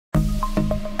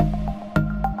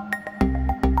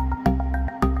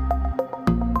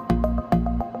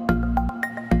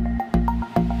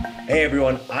Hey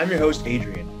everyone, I'm your host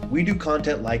Adrian. We do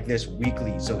content like this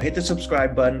weekly, so hit the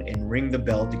subscribe button and ring the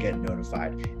bell to get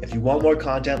notified. If you want more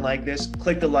content like this,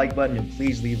 click the like button and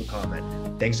please leave a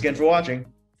comment. Thanks again for watching.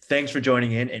 Thanks for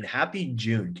joining in and happy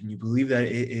June. Can you believe that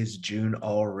it is June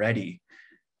already?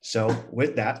 So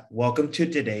with that, welcome to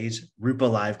today's Rupa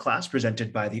Live class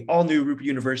presented by the all-new Rupa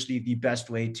University, the best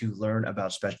way to learn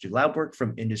about specialty lab work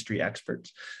from industry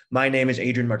experts. My name is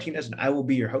Adrian Martinez, and I will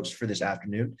be your host for this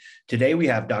afternoon. Today, we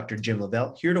have Dr. Jim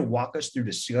Lavelle here to walk us through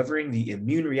discovering the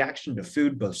immune reaction to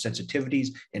food, both sensitivities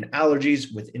and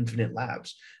allergies with Infinite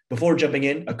Labs. Before jumping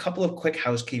in, a couple of quick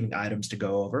housekeeping items to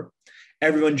go over.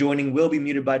 Everyone joining will be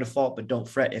muted by default, but don't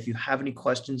fret. If you have any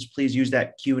questions, please use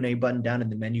that Q&A button down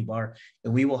in the menu bar,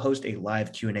 and we will host a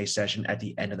live Q&A session at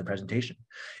the end of the presentation.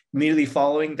 Immediately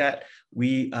following that,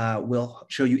 we will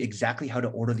show you exactly how to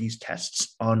order these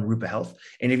tests on Rupa Health.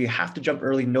 And if you have to jump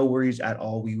early, no worries at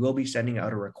all. We will be sending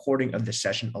out a recording of the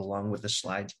session along with the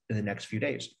slides in the next few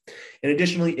days. And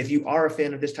additionally, if you are a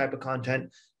fan of this type of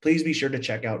content, please be sure to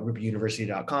check out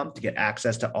rupauniversity.com to get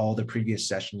access to all the previous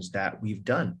sessions that we've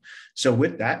done. So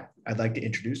with that, I'd like to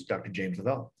introduce Dr. James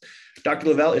Lavelle. Dr.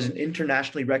 Lavelle is an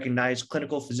internationally recognized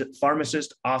clinical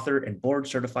pharmacist, author, and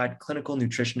board-certified clinical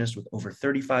nutritionist with over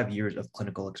 35 years of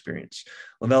clinical experience.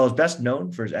 Lavelle is best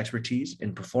known for his expertise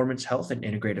in performance health and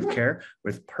integrative care,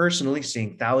 with personally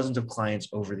seeing thousands of clients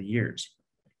over the years.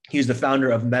 He is the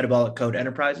founder of Metabolic Code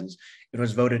Enterprises and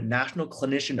was voted National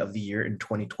Clinician of the Year in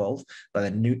 2012 by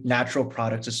the Natural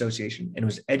Products Association and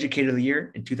was Educator of the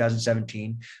Year in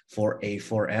 2017 for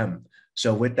A4M.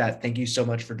 So with that, thank you so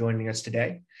much for joining us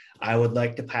today. I would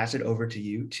like to pass it over to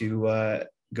you to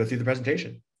go through the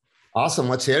presentation. Awesome.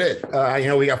 Let's hit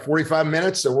it. We got 45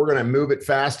 minutes, so we're going to move it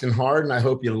fast and hard. And I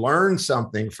hope you learn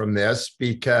something from this,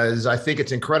 because I think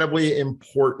it's incredibly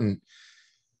important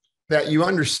that you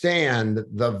understand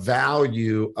the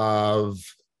value of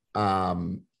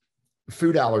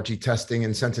food allergy testing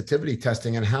and sensitivity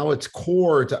testing and how it's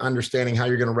core to understanding how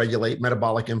you're going to regulate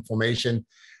metabolic inflammation.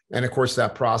 And of course,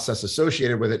 that process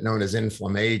associated with it known as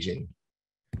inflammaging.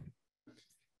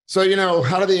 So,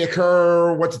 how do they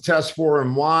occur, what to test for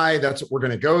and why? That's what we're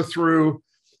going to go through.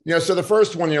 So the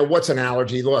first one, what's an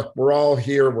allergy? Look, we're all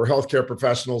here. We're healthcare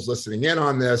professionals listening in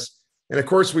on this. And of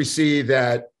course, we see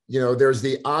that, there's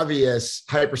the obvious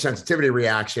hypersensitivity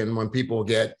reaction when people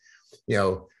get,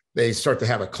 they start to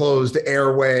have a closed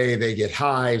airway, they get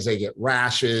hives, they get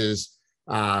rashes.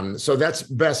 So that's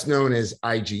best known as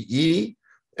IgE.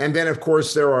 And then, of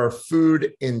course, there are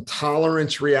food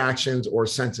intolerance reactions or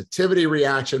sensitivity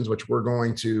reactions, which we're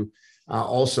going to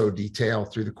also detail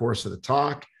through the course of the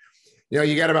talk.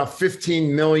 You got about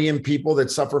 15 million people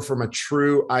that suffer from a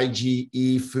true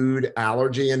IgE food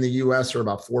allergy in the US, or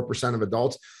about 4% of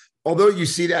adults. Although you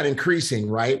see that increasing,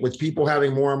 right, with people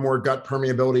having more and more gut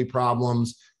permeability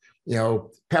problems,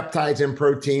 peptides and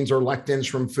proteins or lectins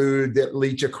from food that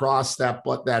leach across that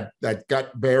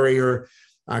gut barrier,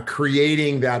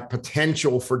 creating that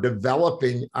potential for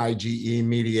developing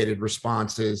IgE-mediated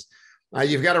responses.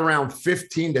 You've got around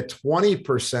 15 to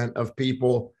 20% of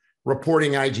people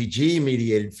reporting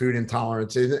IgG-mediated food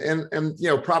intolerances.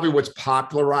 And probably what's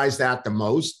popularized that the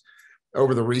most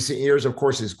over the recent years, of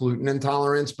course, is gluten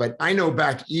intolerance. But I know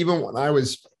back even when I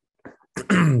was,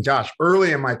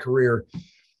 early in my career,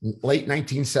 late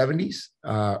 1970s,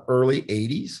 early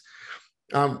 80s,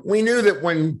 we knew that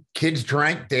when kids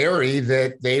drank dairy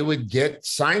that they would get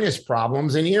sinus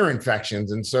problems and ear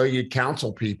infections. And so you'd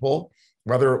counsel people,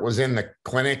 whether it was in the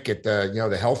clinic at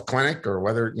the health clinic, or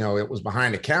whether, it was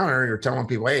behind a counter, you're telling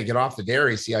people, hey, get off the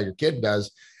dairy, see how your kid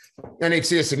does. And they'd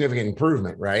see a significant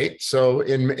improvement, right? So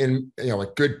in a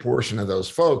good portion of those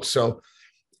folks. So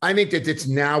I think that it's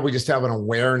now we just have an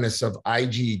awareness of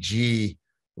IgG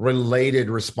related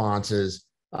responses,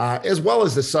 as well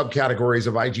as the subcategories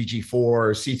of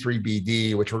IgG4,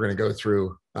 C3BD, which we're going to go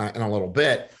through in a little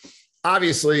bit.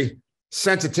 Obviously,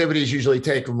 sensitivities usually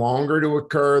take longer to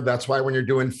occur. That's why when you're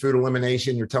doing food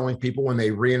elimination, you're telling people when they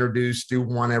reintroduce, do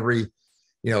one every,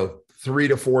 3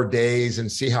 to 4 days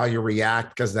and see how you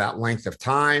react because of that length of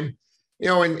time.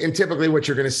 And typically what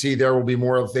you're going to see there will be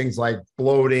more of things like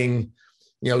bloating,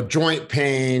 joint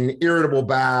pain, irritable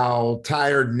bowel,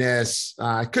 tiredness.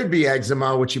 It could be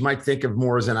eczema, which you might think of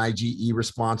more as an IgE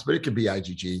response, but it could be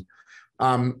IgG.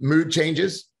 Mood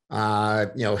changes,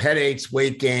 headaches,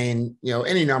 weight gain,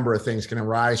 any number of things can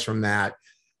arise from that.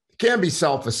 It can be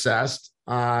self-assessed.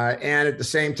 And at the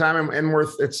same time,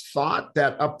 it's thought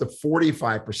that up to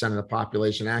 45% of the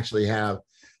population actually have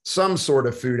some sort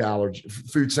of food allergy,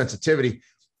 food sensitivity.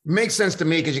 Makes sense to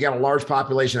me because you got a large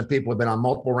population of people who have been on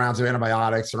multiple rounds of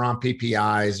antibiotics, they're on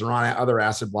PPIs, they're on other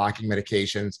acid blocking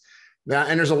medications.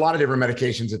 And there's a lot of different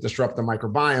medications that disrupt the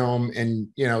microbiome. And,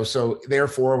 so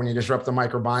therefore, when you disrupt the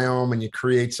microbiome and you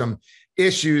create some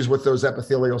issues with those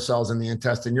epithelial cells in the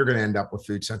intestine, you're going to end up with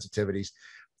food sensitivities.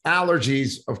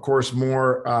 Allergies, of course,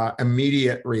 more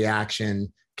immediate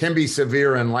reaction, can be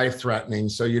severe and life-threatening.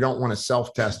 So you don't want to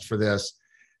self-test for this.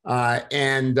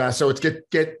 So it's get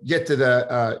to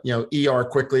the ER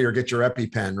quickly or get your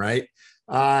EpiPen, right?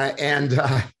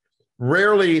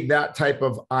 Rarely that type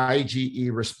of IgE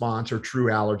response or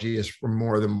true allergy is from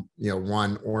more than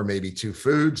one or maybe two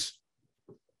foods.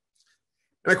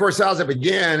 And of course, how does it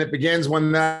begin? It begins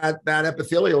when that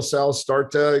epithelial cells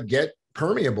start to get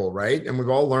permeable, right? And we've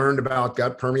all learned about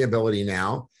gut permeability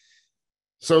now.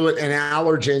 So an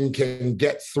allergen can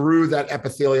get through that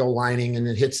epithelial lining and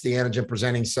it hits the antigen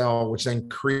presenting cell, which then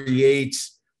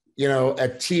creates, a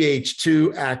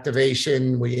Th2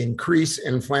 activation. We increase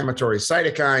inflammatory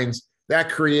cytokines. That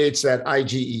creates that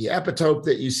IgE epitope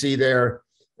that you see there.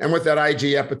 And with that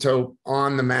IgE epitope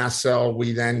on the mast cell,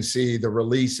 we then see the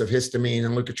release of histamine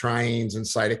and leukotrienes and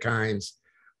cytokines,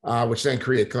 which then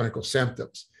create clinical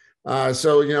symptoms.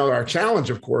 So our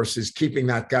challenge, of course, is keeping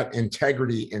that gut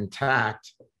integrity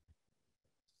intact.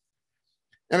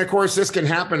 And of course, this can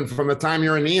happen from the time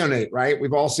you're a neonate, right?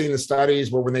 We've all seen the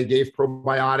studies where when they gave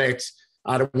probiotics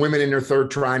to women in their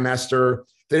third trimester,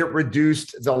 that it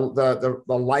reduced the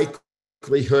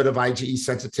likelihood of IgE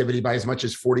sensitivity by as much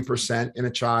as 40% in a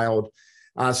child.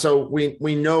 So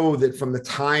we know that from the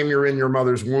time you're in your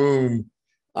mother's womb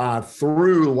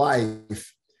through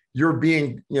life, you're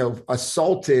being,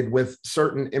 assaulted with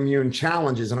certain immune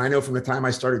challenges. And I know from the time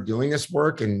I started doing this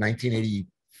work in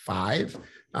 1985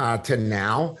 to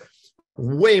now,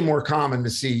 way more common to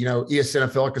see,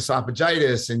 eosinophilic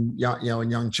esophagitis and, in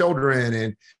young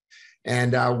children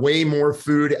and way more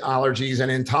food allergies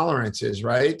and intolerances,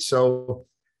 right? So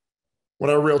what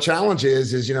our real challenge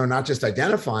is, not just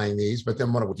identifying these, but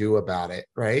then what do we do about it,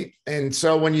 right? And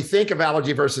so when you think of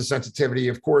allergy versus sensitivity,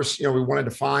 of course, we want to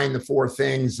define the four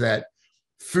things that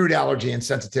food allergy and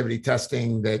sensitivity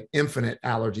testing that Infinite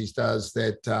Allergies does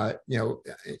that,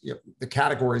 the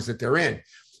categories that they're in.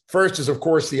 First is, of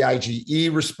course, the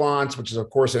IgE response, which is, of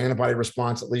course, an antibody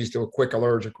response that leads to a quick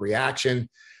allergic reaction.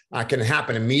 Can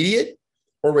happen immediate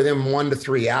or within 1 to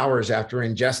 3 hours after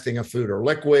ingesting a food or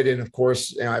liquid. And of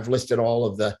course, I've listed all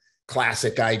of the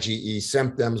classic IgE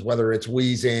symptoms, whether it's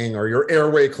wheezing or your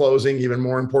airway closing, even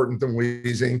more important than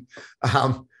wheezing,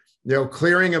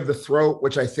 clearing of the throat,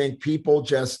 which I think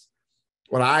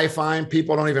what I find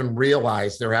people don't even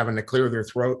realize they're having to clear their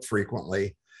throat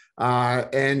frequently.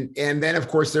 And then of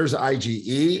course there's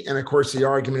IgE. And of course the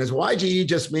argument is, well, IgE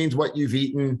just means what you've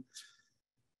eaten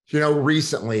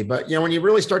recently. But, when you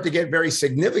really start to get very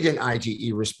significant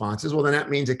IgE responses, well, then that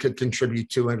means it could contribute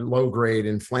to a low-grade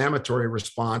inflammatory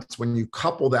response. When you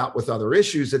couple that with other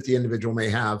issues that the individual may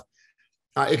have,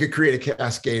 it could create a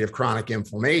cascade of chronic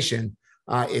inflammation.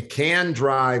 It can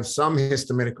drive some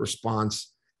histaminic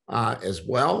response as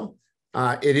well.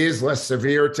 It is less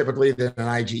severe typically than an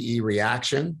IgE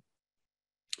reaction,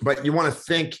 but you want to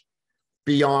think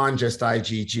beyond just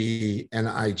IgG and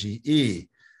IgE.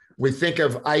 We think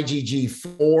of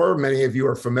IgG4. Many of you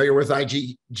are familiar with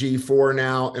IgG4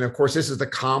 now. And of course, this is the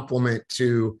complement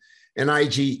to an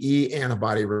IgE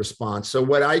antibody response. So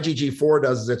what IgG4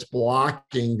 does is it's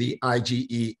blocking the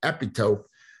IgE epitope.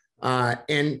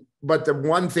 But the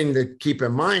one thing to keep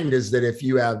in mind is that if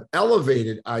you have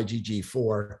elevated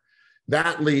IgG4,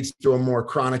 that leads to a more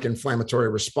chronic inflammatory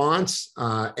response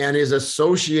and is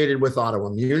associated with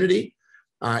autoimmunity.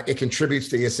 It contributes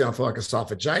to eosinophilic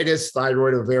esophagitis,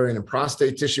 thyroid, ovarian, and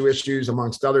prostate tissue issues,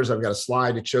 amongst others. I've got a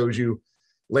slide that shows you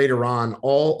later on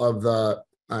all of the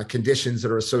conditions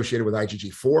that are associated with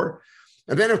IgG4.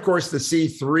 And then, of course, the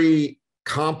C3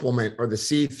 complement, or the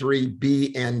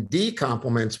C3b and D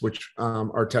complements, which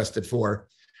are tested for,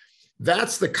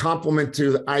 that's the complement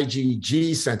to the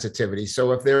IgG sensitivity.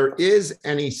 So if there is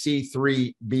any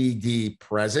C3bD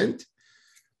present,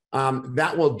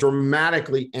 that will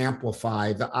dramatically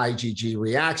amplify the IgG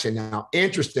reaction. Now,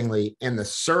 interestingly, in the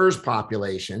SIRS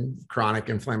population, chronic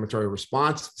inflammatory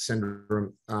response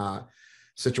syndrome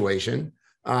situation,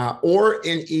 or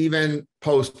in even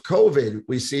post-COVID,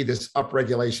 we see this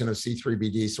upregulation of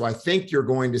C3bD. So I think you're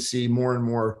going to see more and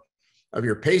more of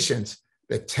your patients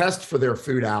that test for their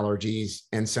food allergies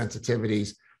and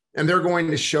sensitivities, and they're going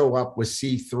to show up with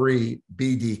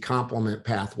C3bD complement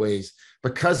pathways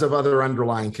because of other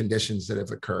underlying conditions that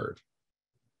have occurred.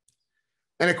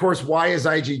 And of course, why is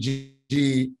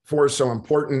IgG4 so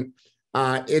important?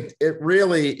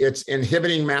 It's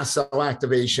inhibiting mast cell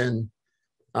activation.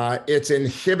 It's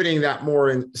inhibiting that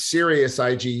more serious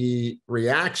IgE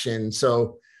reaction.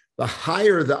 So The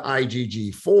higher the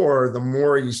IgG4, the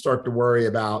more you start to worry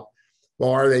about, well,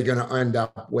 are they going to end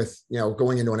up with,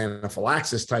 going into an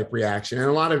anaphylaxis type reaction? And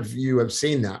a lot of you have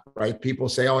seen that, right? People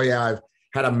say, oh yeah, I've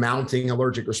had a mounting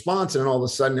allergic response. And then all of a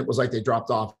sudden it was like they dropped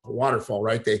off a waterfall,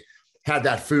 right? They had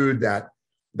that food,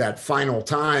 that final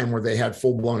time where they had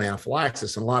full blown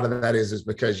anaphylaxis. And a lot of that is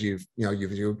because you've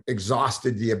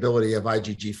exhausted the ability of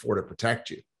IgG4 to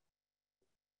protect you.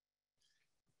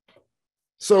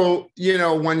 So,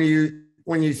 when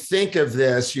you think of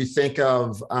this, you think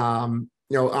of, on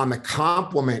the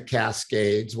complement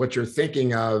cascades, what you're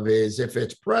thinking of is if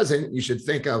it's present, you should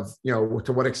think of,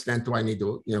 to what extent do I need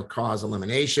to, cause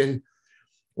elimination?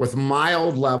 With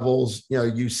mild levels,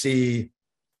 you see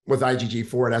with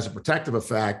IgG4, it has a protective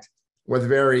effect. With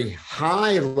very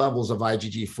high levels of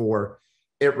IgG4,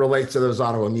 it relates to those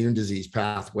autoimmune disease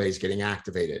pathways getting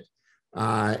activated.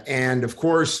 And of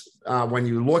course, when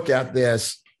you look at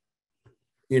this,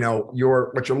 what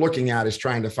you're looking at is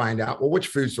trying to find out, well, which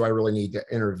foods do I really need to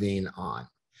intervene on?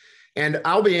 And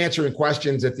I'll be answering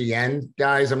questions at the end,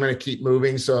 guys. I'm going to keep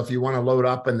moving. So if you want to load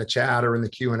up in the chat or in the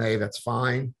Q&A, that's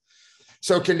fine.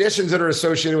 So conditions that are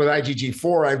associated with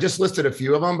IgG4, I've just listed a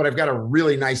few of them, but I've got a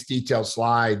really nice detailed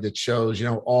slide that shows,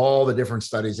 all the different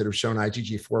studies that have shown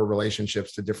IgG4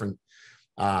 relationships to different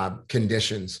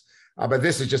conditions. But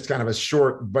this is just kind of a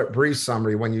short but brief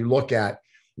summary. When you look at,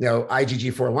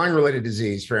 IgG4 lung-related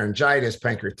disease, pharyngitis,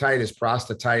 pancreatitis,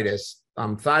 prostatitis,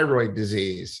 thyroid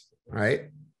disease,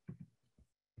 right?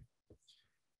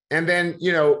 And then,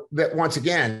 that once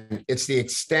again, it's the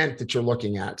extent that you're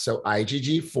looking at. So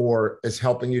IgG4 is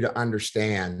helping you to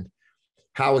understand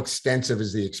how extensive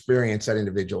is the experience that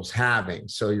individual's having.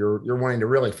 So you're wanting to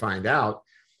really find out,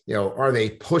 are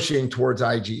they pushing towards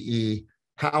IgE?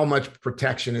 How much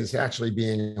protection is actually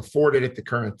being afforded at the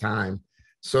current time,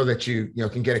 so that you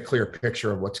can get a clear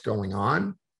picture of what's going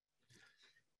on.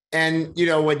 And,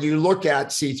 when you look at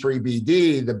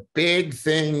C3BD, the big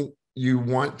thing you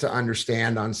want to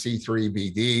understand on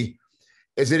C3BD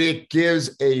is that it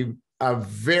gives a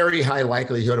very high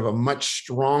likelihood of a much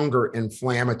stronger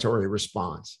inflammatory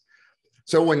response.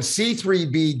 So when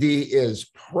C3BD is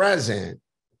present,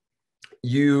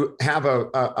 you have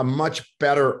a much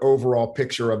better overall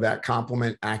picture of that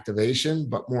complement activation,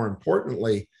 but more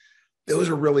importantly, those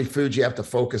are really foods you have to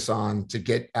focus on to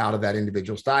get out of that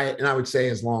individual's diet. And I would say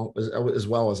as well as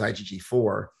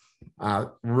IgG4,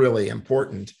 really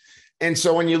important. And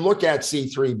so when you look at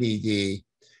C3BD,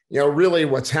 really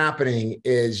what's happening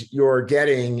is you're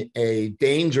getting a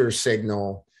danger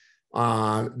signal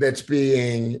that's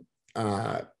being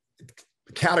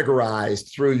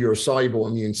categorized through your soluble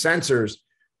immune sensors,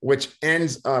 which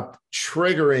ends up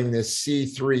triggering this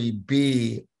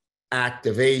C3b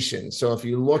activation. So if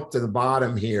you look to the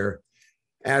bottom here,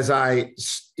 as I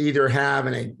either have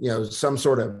some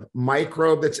sort of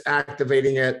microbe that's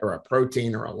activating it, or a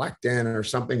protein or a lectin or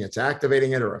something that's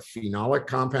activating it, or a phenolic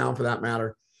compound for that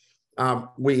matter,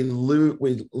 we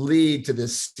lead to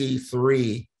this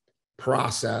C3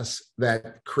 process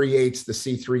that creates the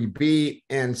C3b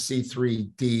and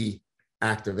C3d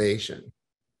activation.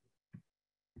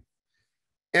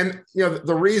 And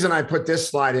the reason I put this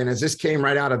slide in is this came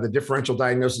right out of the differential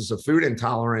diagnosis of food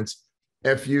intolerance.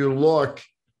 If you look,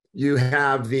 you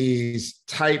have these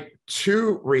type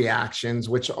 2 reactions,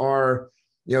 which are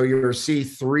your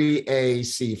C3a,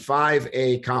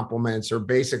 C5a complements, are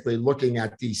basically looking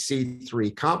at these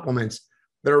C3 complements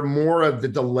that are more of the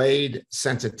delayed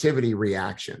sensitivity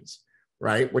reactions,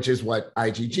 right? Which is what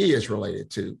IgG is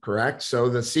related to, correct? So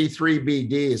the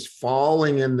C3BD is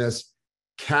falling in this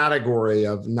category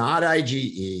of not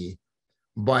IgE,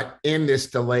 but in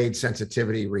this delayed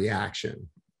sensitivity reaction.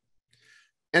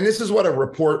 And this is what a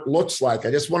report looks like. I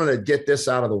just wanted to get this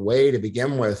out of the way to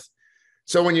begin with.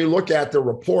 So when you look at the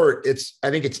report,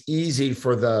 I think it's easy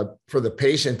for the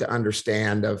patient to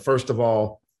understand, first of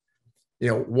all,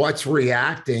 what's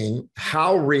reacting,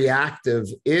 how reactive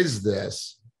is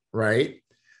this, right?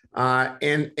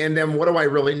 And then what do I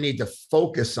really need to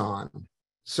focus on?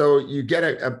 So you get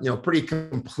a pretty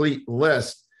complete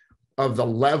list of the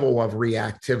level of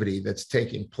reactivity that's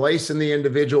taking place in the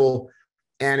individual.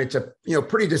 And it's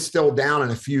pretty distilled down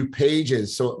in a few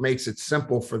pages. So it makes it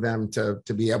simple for them to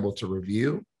be able to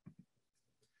review.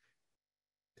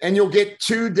 And you'll get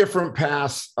 2 different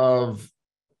paths of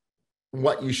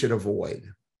what you should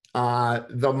avoid.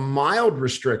 The mild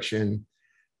restriction,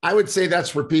 I would say that's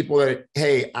for people that,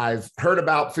 hey, I've heard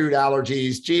about food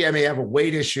allergies. Gee, I may have a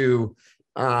weight issue.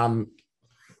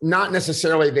 Not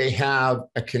necessarily they have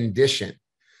a condition.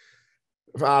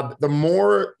 The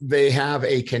more they have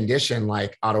a condition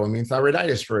like autoimmune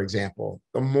thyroiditis, for example,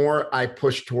 the more I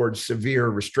push towards severe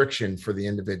restriction for the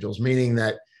individuals, meaning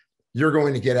that you're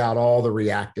going to get out all the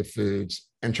reactive foods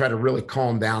and try to really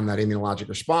calm down that immunologic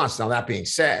response. Now, that being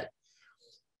said,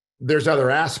 there's other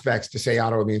aspects to, say,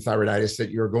 autoimmune thyroiditis that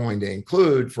you're going to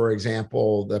include, for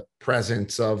example, the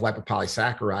presence of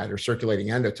lipopolysaccharide or circulating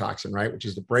endotoxin, right, which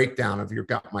is the breakdown of your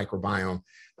gut microbiome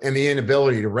and the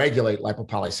inability to regulate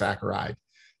lipopolysaccharide.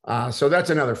 So that's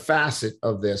another facet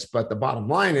of this. But the bottom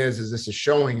line is this is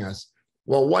showing us,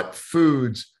 well, what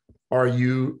foods are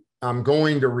you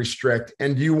going to restrict?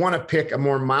 And do you want to pick a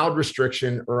more mild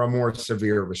restriction or a more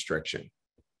severe restriction?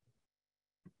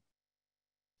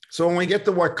 So when we get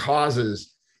to what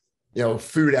causes,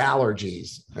 food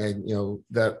allergies, and,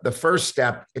 the first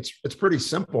step, it's pretty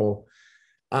simple.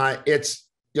 It's,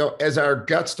 as our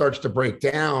gut starts to break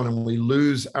down and we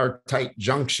lose our tight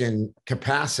junction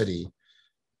capacity,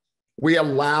 we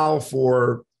allow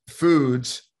for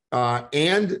foods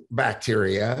and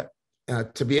bacteria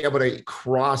to be able to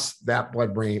cross that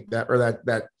blood-brain,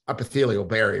 that epithelial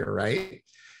barrier, right?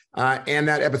 And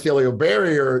that epithelial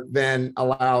barrier then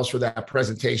allows for that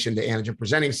presentation to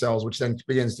antigen-presenting cells, which then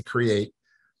begins to create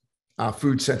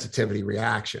food sensitivity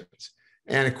reactions.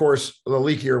 And of course, the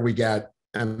leakier we get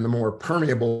and the more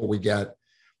permeable we get,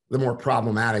 the more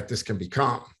problematic this can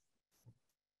become.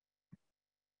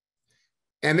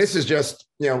 And this is just,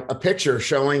 a picture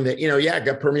showing that,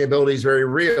 gut permeability is very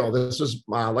real. This was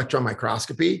electron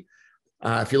microscopy.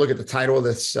 If you look at the title of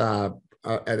this,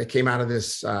 that came out of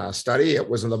this study, it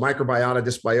was the microbiota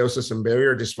dysbiosis and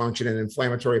barrier dysfunction and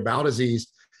inflammatory bowel disease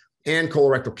and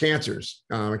colorectal cancers,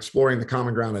 exploring the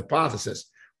common ground hypothesis.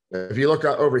 If you look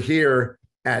over here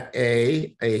at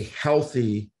a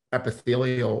healthy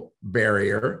epithelial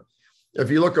barrier, if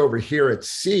you look over here at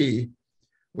C,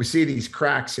 we see these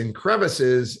cracks and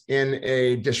crevices in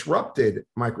a disrupted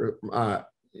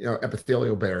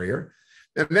epithelial barrier.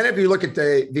 And then if you look at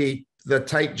the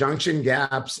tight junction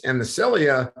gaps and the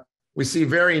cilia, we see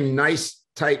very nice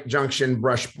tight junction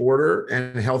brush border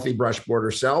and healthy brush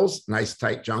border cells, nice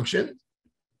tight junction.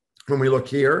 When we look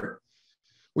here,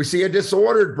 we see a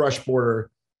disordered brush border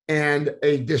and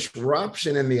a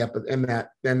disruption in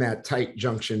that tight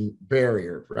junction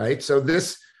barrier, right? So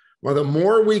the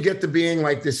more we get to being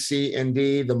like this C and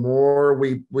D, the more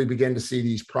we begin to see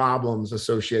these problems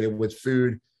associated with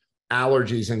food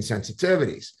allergies and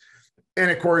sensitivities.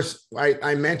 And of course,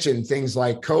 I mentioned things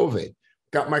like COVID,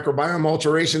 gut microbiome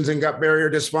alterations and gut barrier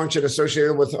dysfunction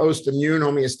associated with host immune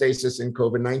homeostasis in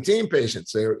COVID-19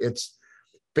 patients. So it's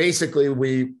basically,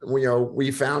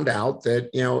 we found out that,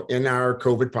 in our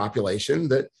COVID population,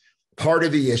 that part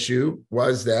of the issue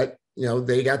was that,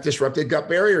 they got disrupted gut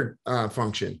barrier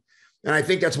function. And I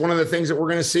think that's one of the things that we're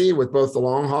going to see with both the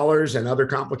long haulers and other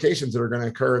complications that are going to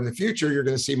occur in the future. You're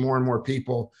going to see more and more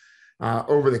people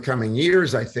over the coming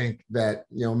years, I think, that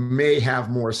may have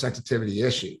more sensitivity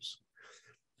issues.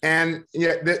 And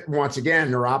once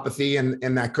again, neuropathy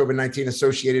and that COVID-19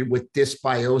 associated with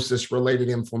dysbiosis-related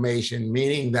inflammation,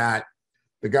 meaning that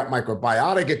the gut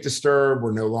microbiota get disturbed.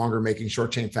 We're no longer making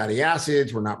short-chain fatty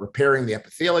acids. We're not repairing the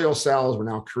epithelial cells. We're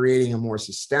now creating a more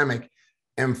systemic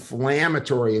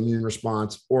inflammatory immune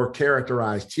response, or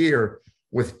characterized here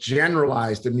with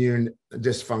generalized immune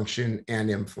dysfunction and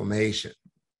inflammation.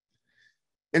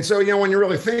 And so, when you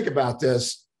really think about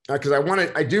this, because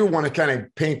I do want to kind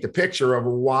of paint the picture of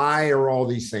why are all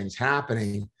these things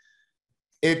happening.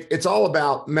 It's all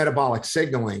about metabolic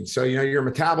signaling. So, your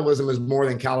metabolism is more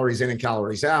than calories in and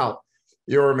calories out.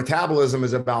 Your metabolism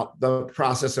is about the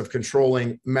process of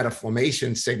controlling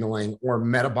metaflammation signaling or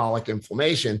metabolic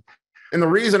inflammation. And the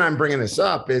reason I'm bringing this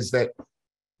up is that,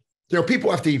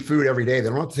 people have to eat food every day. They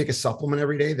don't have to take a supplement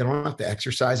every day. They don't have to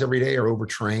exercise every day or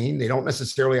overtrain. They don't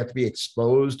necessarily have to be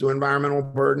exposed to environmental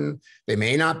burden. They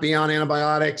may not be on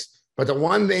antibiotics. But the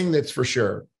one thing that's for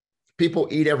sure, people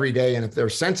eat every day. And if they're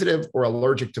sensitive or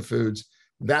allergic to foods,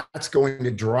 that's going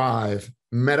to drive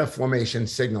metaflammation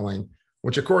signaling,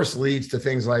 which of course leads to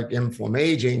things like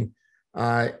inflammaging,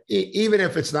 even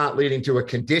if it's not leading to a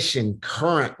condition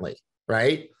currently,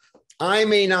 right? I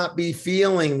may not be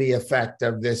feeling the effect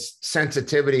of this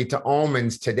sensitivity to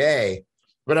almonds today,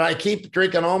 but I keep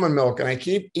drinking almond milk and I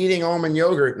keep eating almond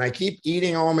yogurt and I keep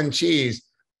eating almond cheese,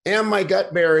 and my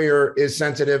gut barrier is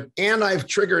sensitive and I've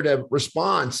triggered a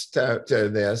response to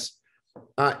this.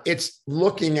 It's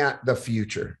looking at the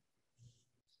future.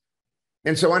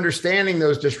 And so understanding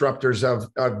those disruptors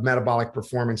of metabolic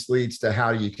performance leads to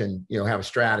how you can, have a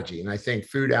strategy. And I think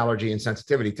food allergy and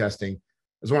sensitivity testing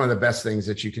is one of the best things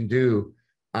that you can do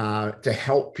to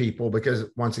help people, because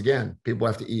once again, people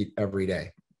have to eat every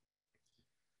day.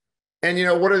 And,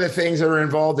 what are the things that are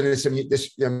involved in this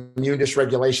immune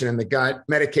dysregulation in the gut?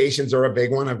 Medications are a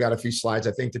big one. I've got a few slides,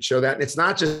 I think, that show that. And it's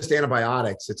not just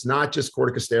antibiotics. It's not just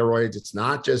corticosteroids. It's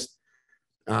not just,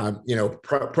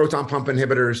 proton pump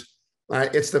inhibitors.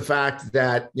 It's the fact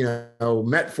that,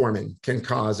 metformin can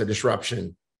cause a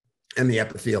disruption in the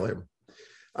epithelium.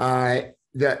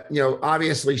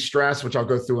 Obviously stress, which I'll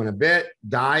go through in a bit,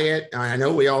 diet. I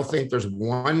know we all think there's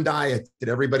one diet that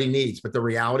everybody needs, but the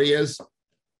reality is,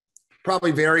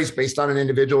 probably varies based on an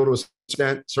individual to a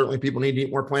extent. Certainly people need to eat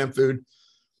more plant food,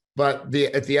 but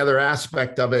the other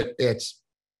aspect of it, it's,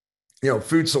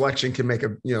 food selection can make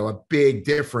a big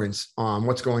difference on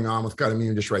what's going on with gut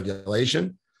immune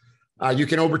dysregulation. You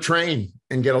can overtrain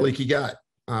and get a leaky gut.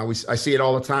 I see it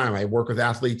all the time. I work with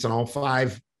athletes on all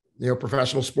 5,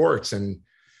 professional sports, and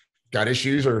gut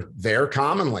issues are there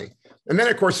commonly. And then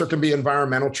of course there can be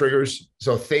environmental triggers.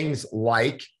 So things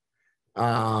like,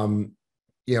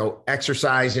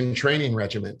 exercise and training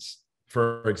regimens,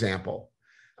 for example,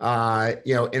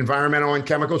 environmental and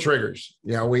chemical triggers.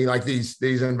 We like these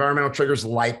environmental triggers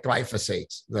like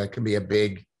glyphosates. That can be a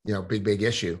big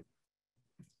issue.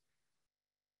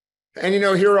 And,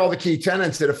 here are all the key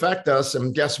tenets that affect us.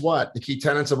 And guess what? The key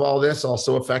tenets of all this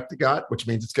also affect the gut, which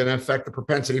means it's going to affect the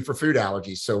propensity for food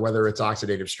allergies. So whether it's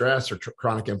oxidative stress or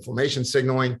chronic inflammation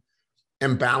signaling,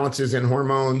 imbalances in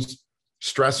hormones,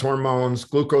 stress hormones,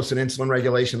 glucose and insulin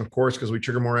regulation, of course, because we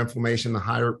trigger more inflammation, the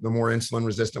more insulin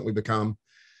resistant we become.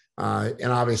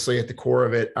 And obviously at the core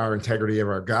of it, our integrity of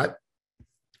our gut.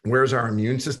 Where's our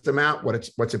immune system at?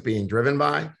 What's it being driven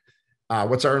by?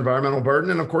 What's our environmental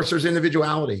burden? And of course, there's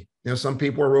individuality. Some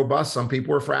people are robust, some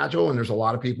people are fragile, and there's a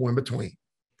lot of people in between.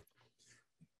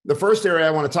 The first area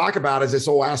I want to talk about is this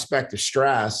whole aspect of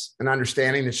stress and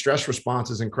understanding that stress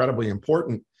response is incredibly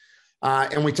important.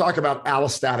 And we talk about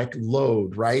allostatic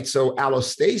load, right? So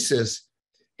allostasis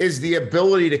is the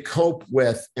ability to cope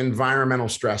with environmental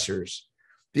stressors,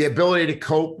 the ability to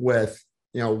cope with,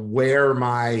 where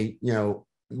my,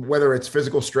 whether it's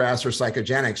physical stress or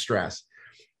psychogenic stress.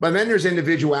 But then there's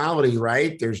individuality,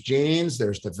 right? There's genes,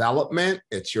 there's development,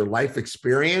 it's your life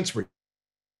experience,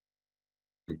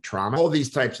 trauma, all these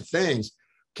types of things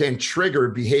can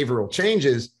trigger behavioral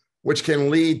changes, which can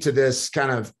lead to this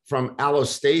kind of from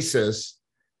allostasis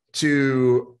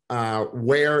to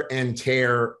wear and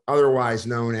tear, otherwise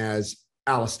known as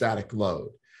allostatic load.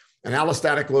 And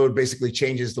allostatic load basically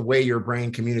changes the way your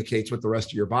brain communicates with the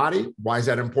rest of your body. Why is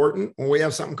that important? Well, we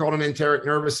have something called an enteric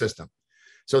nervous system.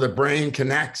 So the brain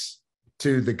connects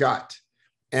to the gut,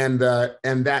 and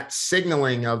that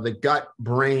signaling of the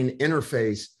gut-brain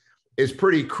interface is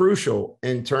pretty crucial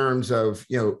in terms of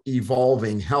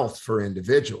evolving health for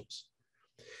individuals.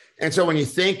 And so when you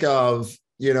think of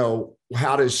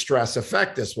how does stress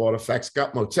affect us? Well, it affects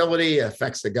gut motility, it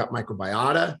affects the gut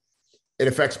microbiota, it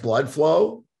affects blood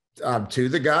flow to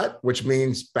the gut, which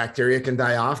means bacteria can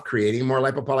die off, creating more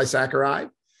lipopolysaccharide.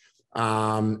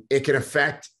 It can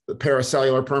affect the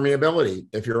paracellular permeability.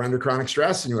 If you're under chronic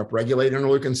stress and you upregulate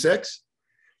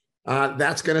interleukin-6,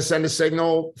 that's going to send a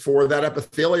signal for that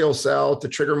epithelial cell to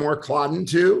trigger more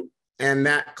claudin-2, and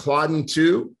that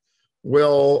claudin-2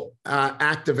 will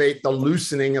activate the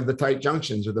loosening of the tight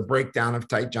junctions or the breakdown of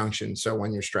tight junctions. So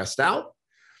when you're stressed out,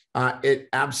 it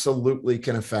absolutely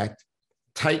can affect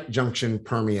tight junction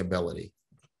permeability.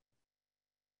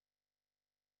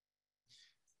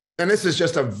 And this is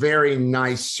just a very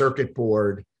nice circuit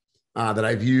board that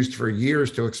I've used for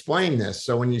years to explain this.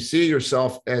 So when you see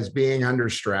yourself as being under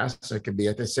stress, it could be,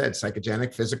 like I said,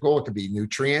 psychogenic, physical, it could be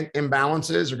nutrient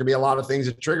imbalances, there could be a lot of things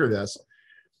that trigger this.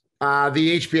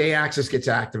 The HPA axis gets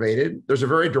activated. There's a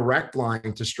very direct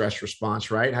line to stress response,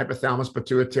 right? Hypothalamus,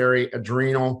 pituitary,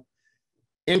 adrenal,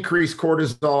 increased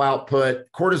cortisol output.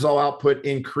 Cortisol output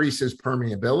increases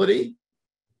permeability.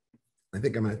 I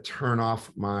think I'm going to turn off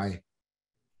my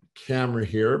camera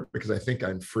here because I think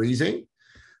I'm freezing.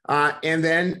 And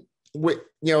then,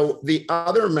 the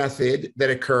other method that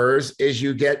occurs is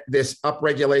you get this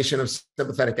upregulation of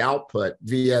sympathetic output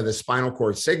via the spinal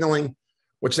cord signaling,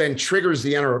 which then triggers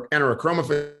the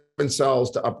enterochromaffin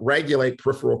cells to upregulate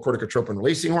peripheral corticotropin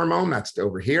releasing hormone. That's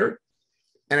over here.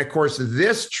 And of course,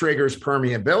 this triggers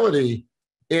permeability.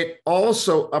 It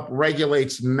also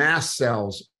upregulates mast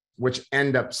cells, which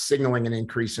end up signaling an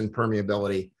increase in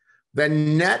permeability. The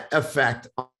net effect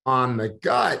on the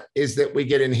gut is that we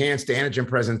get enhanced antigen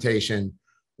presentation.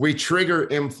 We trigger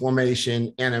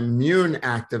inflammation and immune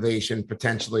activation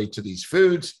potentially to these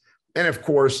foods. And of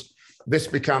course, this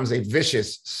becomes a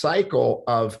vicious cycle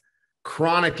of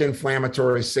chronic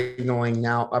inflammatory signaling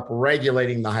now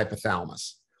upregulating the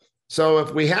hypothalamus. So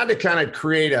if we had to kind of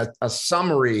create a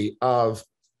summary of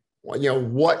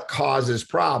what causes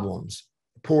problems?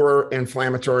 Poor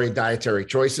inflammatory dietary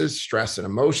choices, stress and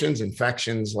emotions,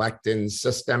 infections, lectins,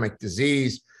 systemic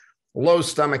disease, low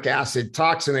stomach acid,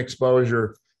 toxin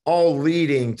exposure, all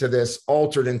leading to this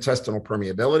altered intestinal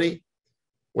permeability,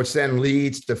 which then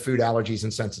leads to food allergies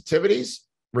and sensitivities,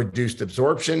 reduced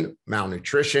absorption,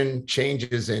 malnutrition,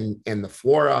 changes in the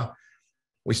flora.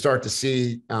 We start to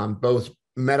see both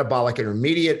metabolic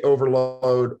intermediate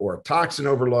overload or toxin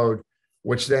overload,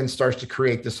 which then starts to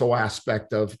create this whole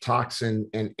aspect of toxin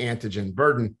and antigen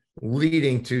burden,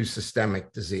 leading to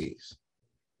systemic disease.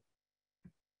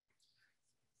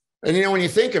 And, when you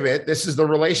think of it, this is the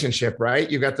relationship, right?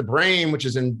 You've got the brain, which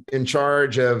is in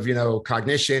charge of,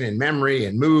 cognition and memory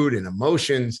and mood and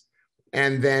emotions,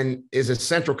 and then is a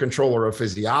central controller of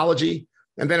physiology.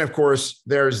 And then, of course,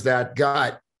 there's that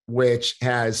gut, which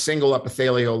has single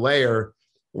epithelial layer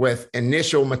with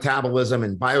initial metabolism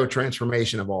and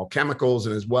biotransformation of all chemicals,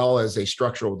 and as well as a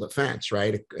structural defense,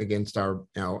 right, against our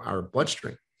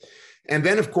bloodstream. And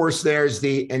then, of course, there's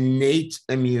the innate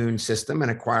immune system and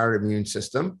acquired immune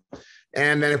system.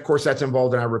 And then, of course, that's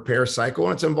involved in our repair cycle,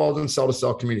 and it's involved in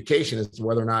cell-to-cell communication as to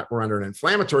whether or not we're under an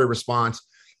inflammatory response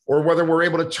or whether we're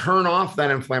able to turn off that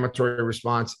inflammatory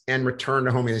response and return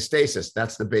to homeostasis.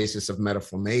 That's the basis of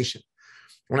metaflammation.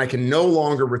 When I can no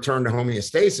longer return to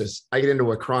homeostasis, I get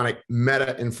into a chronic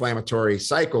meta-inflammatory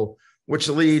cycle, which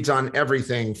leads on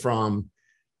everything from,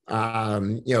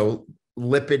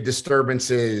 lipid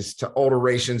disturbances to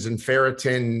alterations in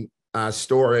ferritin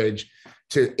storage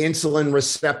to insulin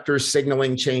receptor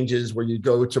signaling changes, where you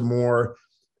go to more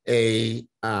aerobic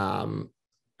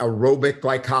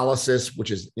glycolysis,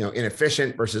 which is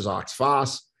inefficient versus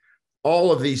oxphos.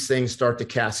 All of these things start to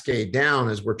cascade down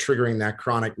as we're triggering that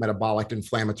chronic metabolic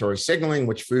inflammatory signaling,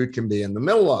 which food can be in the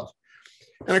middle of.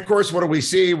 And of course, what do we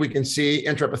see? We can see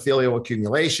intraepithelial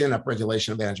accumulation, upregulation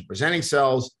of antigen-presenting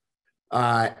cells,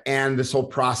 and this whole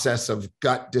process of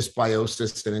gut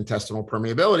dysbiosis and intestinal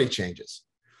permeability changes.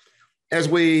 As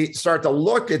we start to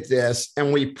look at this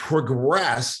and we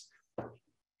progress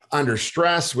under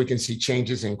stress, we can see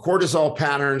changes in cortisol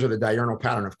patterns or the diurnal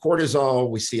pattern of cortisol.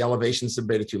 We see elevations of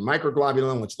beta-2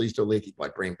 microglobulin, which leads to a leaky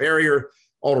blood-brain barrier,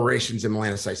 alterations in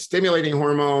melanocyte-stimulating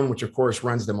hormone, which of course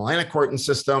runs the melanocortin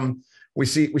system. We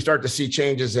start to see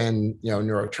changes in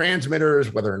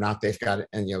neurotransmitters, whether or not they've got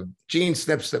gene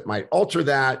SNPs that might alter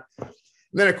that.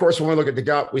 And then, of course, when we look at the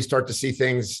gut, we start to see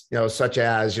things such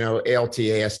as ALT,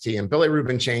 AST, and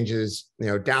bilirubin changes,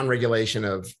 downregulation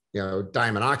of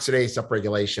diamine oxidase,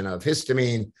 upregulation of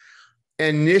histamine,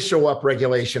 initial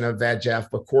upregulation of VEGF.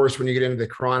 Of course, when you get into the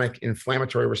chronic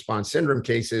inflammatory response syndrome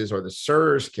cases or the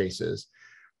SIRS cases,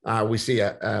 we see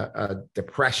a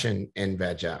depression in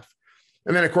VEGF.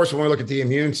 And then, of course, when we look at the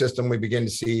immune system, we begin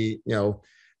to see,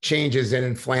 changes in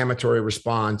inflammatory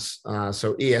response.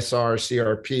 So ESR,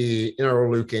 CRP,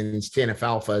 interleukins,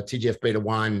 TNF-alpha,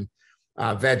 TGF-beta-1,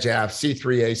 VEGF,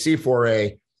 C3A,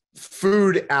 C4A,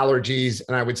 food allergies,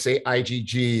 and I would say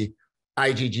IgG,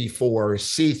 IgG4,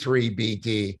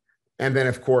 C3BD. And then,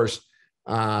 of course,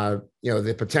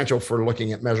 the potential for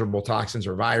looking at measurable toxins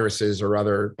or viruses or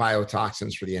other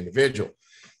biotoxins for the individual.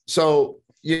 So,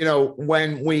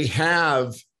 when we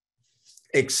have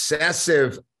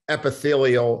excessive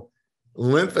epithelial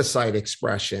lymphocyte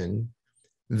expression,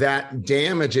 that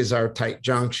damages our tight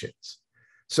junctions.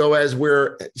 So as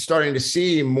we're starting to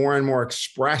see more and more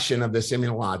expression of this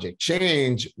immunologic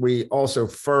change, we also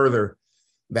further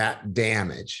that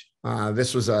damage.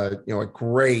 This was a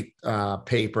great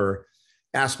paper,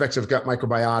 Aspects of Gut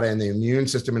Microbiota and the Immune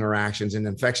System Interactions in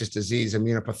Infectious Disease,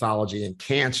 Immunopathology, and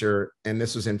Cancer. And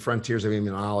this was in Frontiers of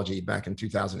Immunology back in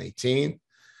 2018.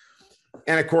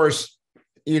 And of course,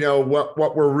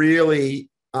 what we're really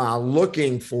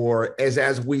looking for is,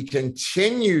 as we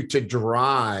continue to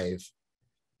drive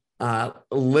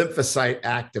lymphocyte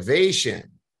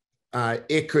activation,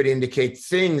 it could indicate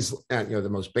things, the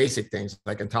most basic things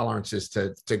like intolerances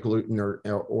to gluten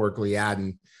or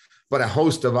gliadin, but a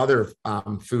host of other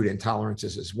food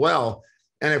intolerances as well.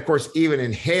 And of course, even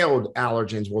inhaled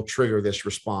allergens will trigger this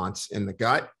response in the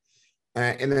gut.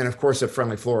 And then, of course, if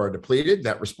friendly flora are depleted,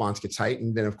 that response gets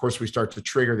heightened. Then, of course, we start to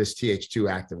trigger this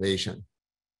Th2 activation.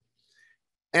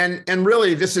 And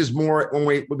really, this is more when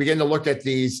we begin to look at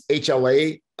these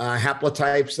HLA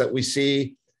haplotypes that we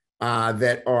see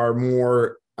that are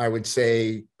more, I would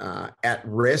say, at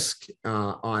risk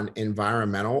on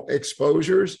environmental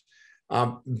exposures.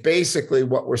 Basically,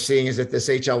 what we're seeing is that this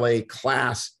HLA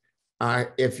class,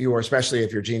 especially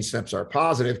if your gene SNPs are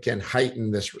positive, can heighten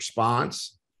this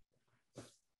response.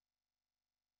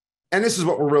 And this is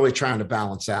what we're really trying to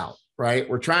balance out, right?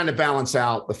 We're trying to balance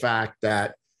out the fact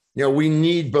that we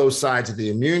need both sides of the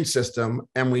immune system,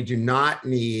 and we do not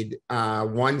need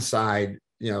one side,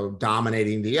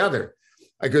 dominating the other.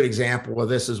 A good example of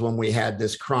this is when we had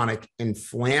this chronic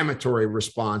inflammatory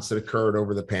response that occurred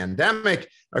over the pandemic.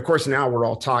 Of course, now we're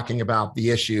all talking about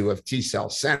the issue of T cell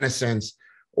senescence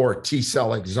or T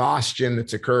cell exhaustion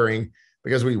that's occurring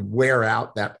because we wear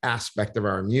out that aspect of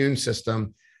our immune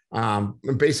system,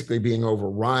 basically being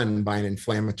overrun by an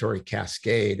inflammatory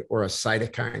cascade or a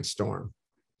cytokine storm.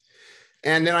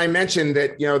 And then I mentioned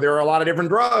that, there are a lot of different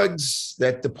drugs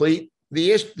that deplete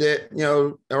the issue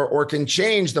that, or can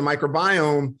change the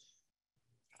microbiome.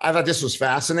 I thought this was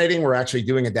fascinating. We're actually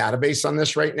doing a database on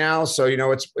this right now. So,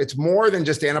 it's more than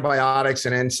just antibiotics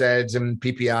and NSAIDs and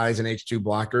PPIs and H2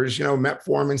 blockers,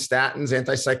 metformin, statins,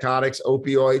 antipsychotics,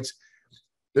 opioids.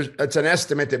 It's an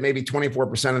estimate that maybe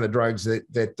 24% of the drugs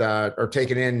that are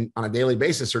taken in on a daily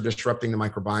basis are disrupting the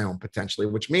microbiome potentially,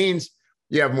 which means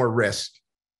you have more risk.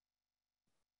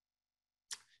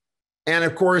 And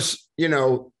of course,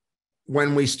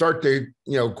 when we start to,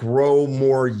 grow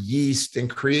more yeast and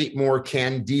create more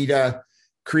candida,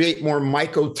 create more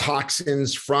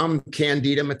mycotoxins from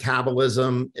candida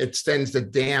metabolism, it tends to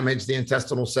damage the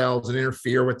intestinal cells and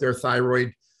interfere with their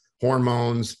thyroid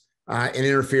hormones and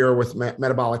interfere with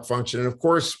metabolic function. And of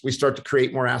course, we start to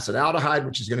create more acetaldehyde,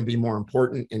 which is going to be more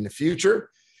important in the future.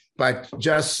 But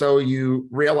just so you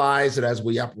realize that as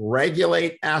we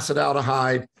upregulate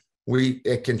acetaldehyde,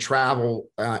 it can travel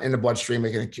in the bloodstream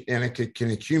and it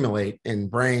can accumulate in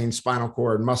brain, spinal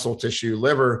cord, muscle tissue,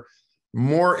 liver.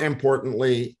 More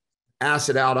importantly,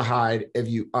 acetaldehyde, if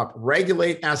you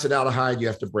upregulate acetaldehyde, you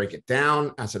have to break it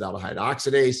down, acetaldehyde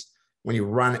oxidase. When you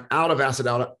run out of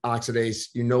acetaldehyde oxidase,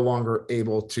 you're no longer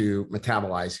able to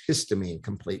metabolize histamine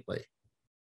completely.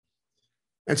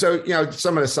 And so,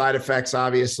 some of the side effects,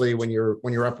 obviously, when you're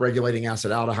upregulating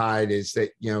acetaldehyde is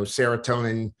that,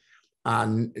 serotonin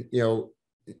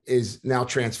is now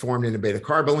transformed into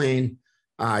beta-carboline.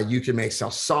 You can make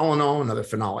salsolinol, another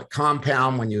phenolic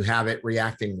compound, when you have it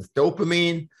reacting with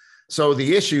dopamine. So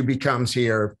the issue becomes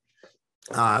here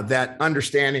that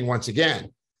understanding, once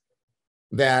again,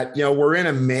 that, we're in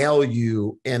a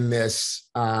milieu in this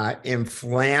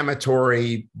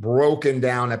inflammatory, broken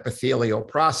down epithelial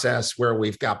process where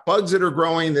we've got bugs that are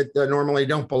growing that normally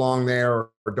don't belong there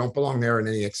or don't belong there in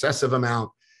any excessive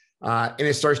amount. And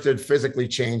it starts to physically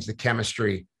change the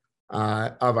chemistry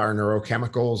of our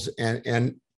neurochemicals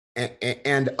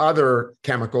and other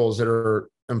chemicals that are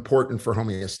important for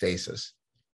homeostasis.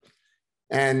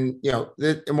 And,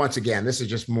 and once again, this is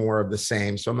just more of the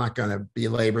same. So I'm not going to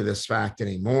belabor this fact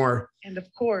anymore. And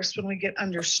of course, when we get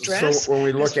under stress, so when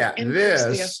we look at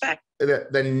this,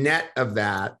 the net of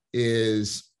that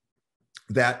is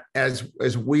that as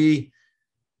we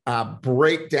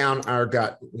break down our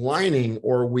gut lining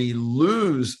or we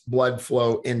lose blood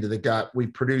flow into the gut, we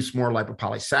produce more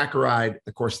lipopolysaccharide.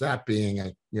 Of course, that being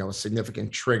a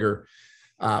significant trigger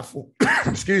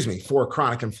for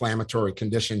chronic inflammatory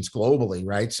conditions globally,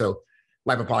 right? So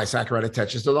lipopolysaccharide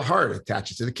attaches to the heart,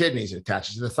 attaches to the kidneys, it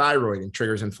attaches to the thyroid and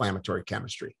triggers inflammatory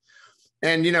chemistry.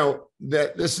 And,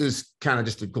 that this is kind of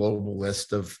just a global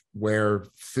list of where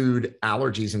food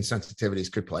allergies and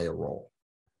sensitivities could play a role.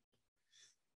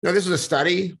 Now, this was a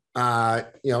study,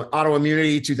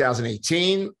 autoimmunity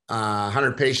 2018,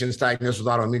 100 patients diagnosed with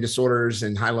autoimmune disorders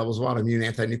and high levels of autoimmune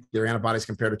anti-nuclear antibodies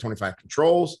compared to 25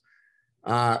 controls.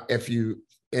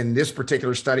 In this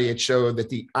particular study, it showed that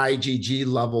the IgG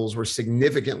levels were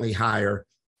significantly higher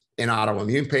in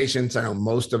autoimmune patients. I know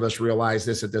most of us realize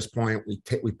this at this point.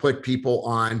 We put people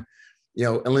on,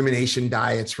 elimination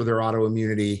diets for their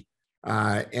autoimmunity.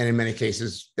 And in many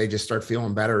cases, they just start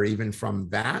feeling better even from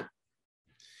that.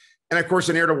 And of course,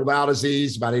 in irritable bowel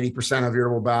disease, about 80% of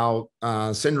irritable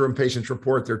bowel syndrome patients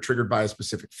report they're triggered by a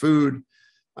specific food.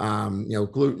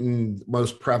 Gluten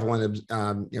most prevalent,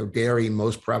 dairy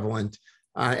most prevalent,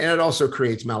 and it also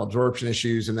creates malabsorption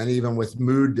issues. And then even with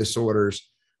mood disorders,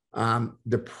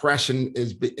 depression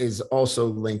is also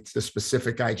linked to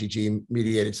specific IgG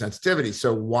mediated sensitivity.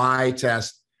 So why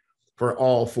test for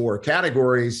all four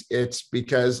categories? It's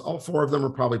because all four of them are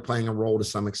probably playing a role to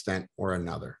some extent or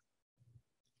another.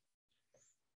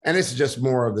 And this is just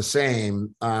more of the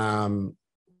same.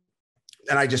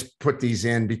 And I just put these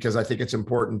in because I think it's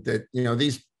important that,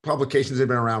 these publications have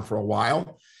been around for a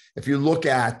while. If you look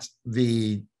at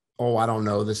the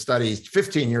studies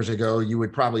 15 years ago, you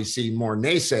would probably see more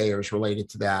naysayers related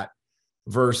to that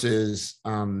versus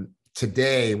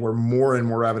today, where more and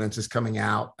more evidence is coming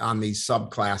out on these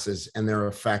subclasses and their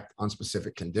effect on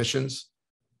specific conditions.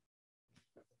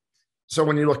 So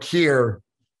when you look here,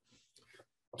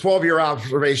 12-year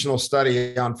observational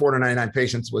study on 499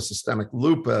 patients with systemic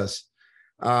lupus.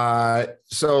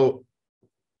 So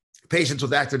patients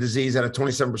with active disease had a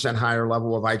 27% higher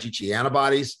level of IgG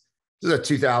antibodies. This is a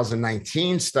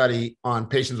 2019 study on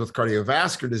patients with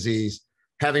cardiovascular disease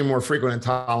having more frequent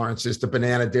intolerances to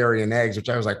banana, dairy, and eggs, which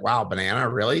I was like, wow, banana,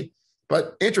 really?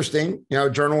 But interesting,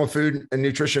 Journal of Food and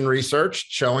Nutrition Research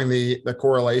showing the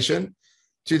correlation.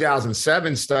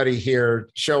 2007 study here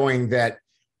showing that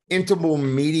intimal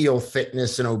medial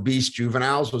thickness in obese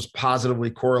juveniles was positively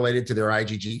correlated to their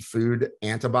IgG food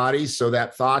antibodies. So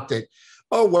that thought that,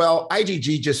 oh, well,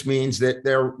 IgG just means that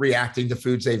they're reacting to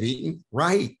foods they've eaten,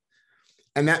 right?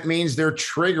 And that means they're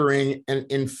triggering an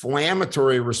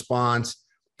inflammatory response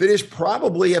that is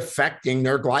probably affecting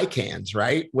their glycans,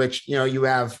 right? Which, you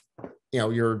have,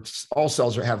 all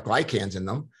cells have glycans in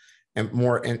them. And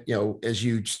more, and as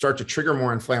you start to trigger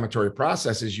more inflammatory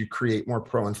processes, you create more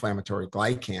pro-inflammatory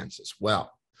glycans as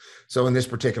well. So in this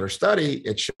particular study,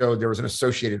 it showed there was an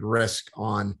associated risk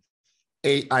on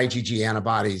IgG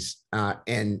antibodies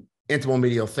and intimal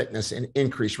medial thickness and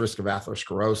increased risk of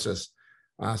atherosclerosis.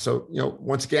 So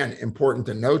once again, important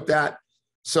to note that.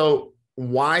 So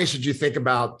why should you think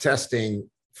about testing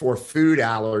for food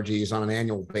allergies on an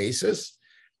annual basis?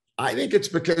 I think it's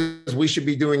because we should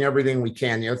be doing everything we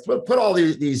can. Put all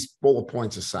these bullet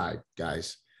points aside,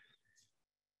 guys.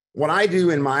 What I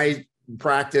do in my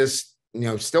practice,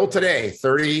 still today,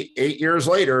 38 years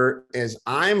later, is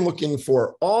I'm looking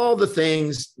for all the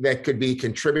things that could be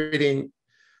contributing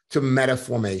to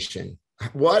metainflammation.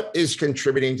 What is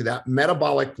contributing to that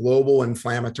metabolic global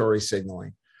inflammatory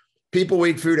signaling? People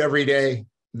eat food every day.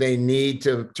 They need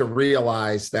to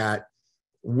realize that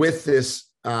with this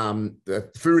the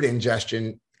food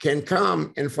ingestion can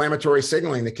come inflammatory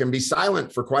signaling that can be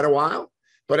silent for quite a while,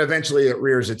 but eventually it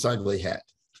rears its ugly head.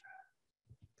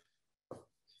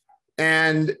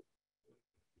 And,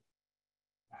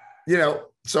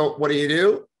 so what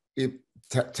do? You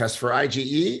test for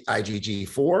IgE,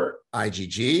 IgG4,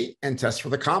 IgG, and test for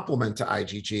the complement to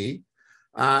IgG.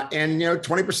 And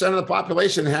 20% of the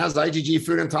population has IgG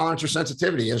food intolerance or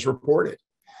sensitivity as reported.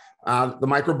 The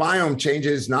microbiome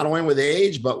changes not only with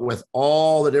age, but with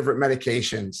all the different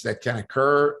medications that can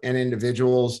occur in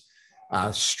individuals,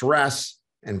 stress,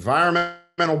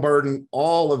 environmental burden.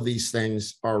 All of these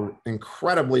things are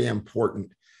incredibly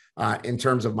important in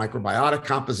terms of microbiotic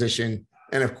composition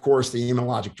and, of course, the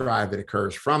immunologic drive that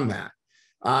occurs from that.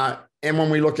 And when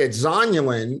we look at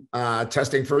zonulin,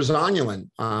 testing for zonulin,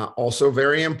 also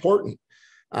very important.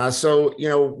 So,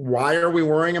 why are we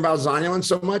worrying about zonulin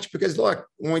so much? Because look,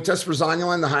 when we test for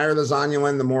zonulin, the higher the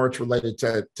zonulin, the more it's related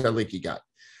to leaky gut.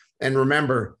 And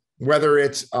remember, whether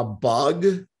it's a bug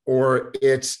or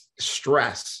it's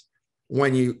stress,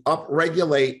 when you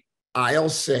upregulate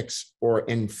IL-6 or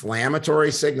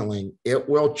inflammatory signaling, it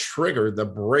will trigger the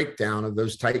breakdown of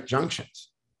those tight junctions.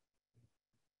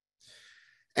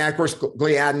 And of course,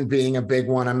 gliadin being a big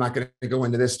one. I'm not going to go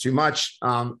into this too much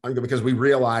because we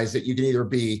realize that you can either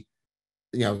be,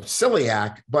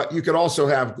 celiac, but you could also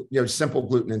have, simple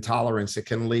gluten intolerance that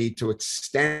can lead to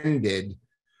extended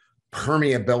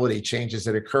permeability changes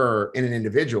that occur in an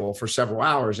individual for several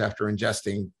hours after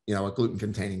ingesting, a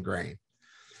gluten-containing grain.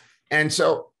 And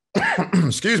so,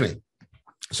 excuse me.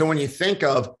 So when you think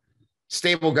of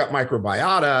stable gut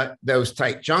microbiota, those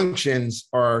tight junctions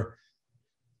are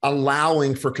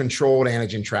allowing for controlled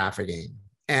antigen trafficking.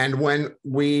 And when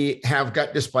we have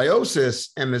gut dysbiosis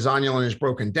and the zonulin is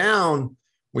broken down,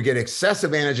 we get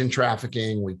excessive antigen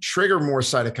trafficking, we trigger more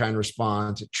cytokine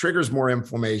response, it triggers more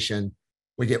inflammation,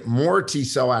 we get more T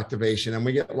cell activation, and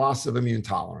we get loss of immune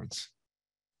tolerance.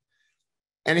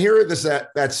 And here is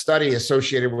that study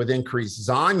associated with increased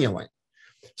zonulin.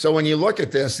 So when you look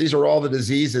at this, these are all the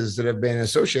diseases that have been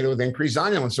associated with increased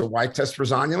zonulin. So why test for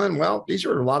zonulin? Well, these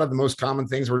are a lot of the most common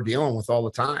things we're dealing with all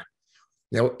the time.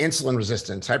 Insulin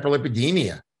resistance,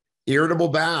 hyperlipidemia, irritable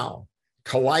bowel,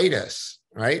 colitis,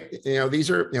 right? These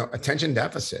are, attention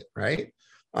deficit, right?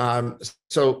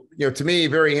 So, to me,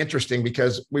 very interesting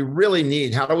because we really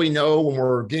need, how do we know when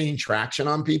we're gaining traction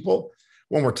on people,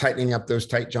 when we're tightening up those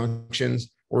tight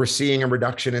junctions? We're seeing a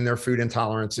reduction in their food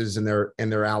intolerances and their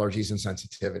allergies and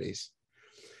sensitivities.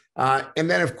 And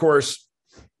then, of course,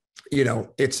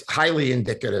 it's highly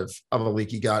indicative of a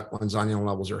leaky gut when zonulin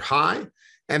levels are high.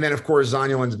 And then, of course,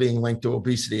 zonulin is being linked to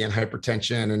obesity and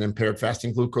hypertension and impaired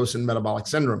fasting glucose and metabolic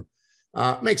syndrome.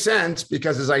 Makes sense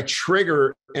because as I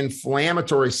trigger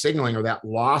inflammatory signaling or that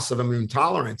loss of immune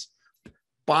tolerance,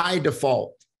 by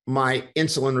default, my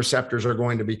insulin receptors are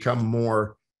going to become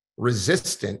more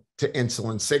resistant to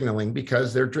insulin signaling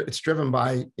because it's driven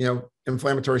by,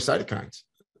 inflammatory cytokines.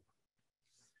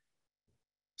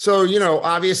 So,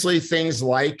 obviously things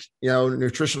like,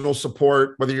 nutritional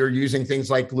support, whether you're using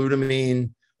things like glutamine,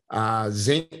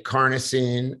 zinc,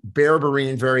 carnosine,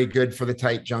 berberine, very good for the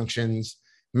tight junctions,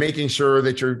 making sure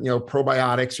that your,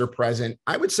 probiotics are present.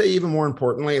 I would say even more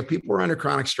importantly, if people are under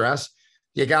chronic stress,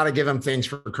 you got to give them things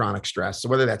for chronic stress. So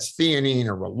whether that's theanine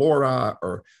or Relora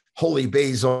or holy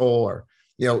basil or,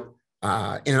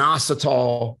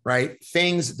 inositol, right?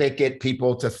 Things that get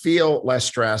people to feel less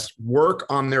stressed, work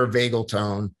on their vagal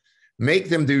tone, make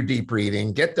them do deep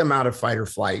breathing, get them out of fight or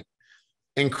flight.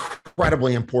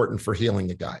 Incredibly important for healing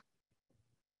the gut.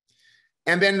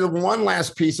 And then the one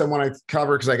last piece I want to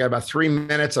cover, because I got about 3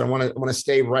 minutes, and I want to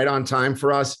stay right on time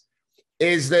for us,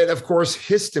 is that, of course,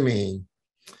 histamine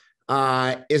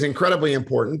is incredibly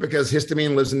important because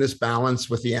histamine lives in this balance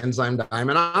with the enzyme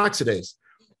diamine oxidase.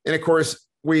 And of course,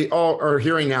 we all are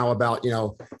hearing now about,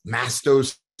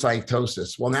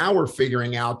 mastocytosis. Well, now we're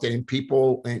figuring out that in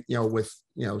people, with,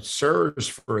 SIRS,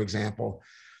 for example,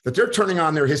 that they're turning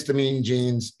on their histamine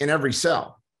genes in every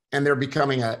cell, and they're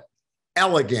becoming an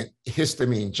elegant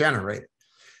histamine generator.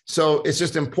 So it's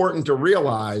just important to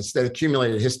realize that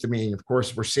accumulated histamine, of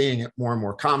course, we're seeing it more and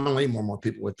more commonly, more and more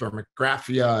people with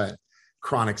dermatographia, and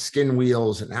chronic skin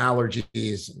wheals and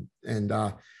allergies, and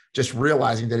just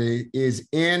realizing that it is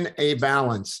in a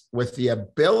balance with the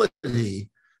ability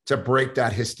to break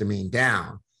that histamine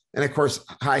down. And of course,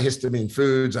 high histamine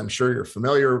foods, I'm sure you're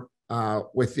familiar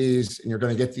with these, and you're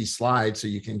going to get these slides so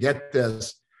you can get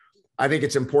this. I think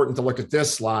it's important to look at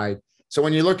this slide. So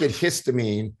when you look at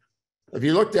histamine, if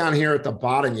you look down here at the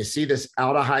bottom, you see this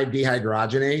aldehyde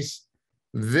dehydrogenase.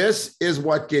 This is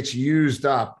what gets used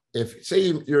up. If, say,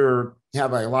 you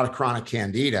have a lot of chronic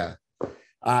candida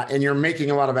and you're making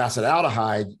a lot of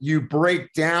acetaldehyde, you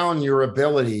break down your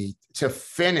ability to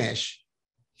finish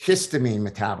histamine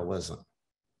metabolism.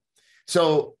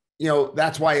 So,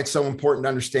 that's why it's so important to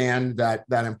understand that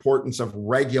importance of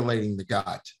regulating the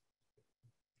gut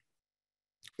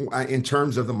in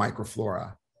terms of the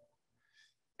microflora.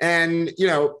 And,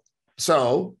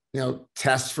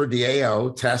 test for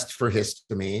DAO, test for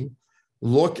histamine,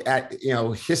 look at,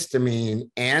 histamine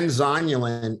and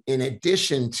zonulin in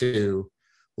addition to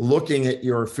looking at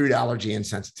your food allergy and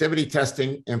sensitivity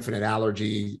testing. Infinite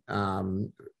allergy,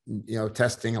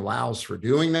 testing allows for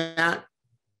doing that.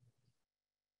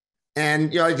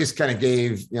 And, I just kind of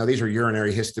gave, these are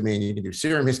urinary histamine. You can do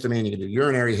serum histamine, you can do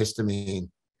urinary histamine.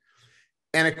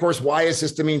 And of course, why is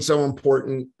histamine so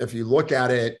important? If you look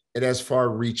at it, it has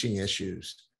far-reaching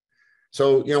issues.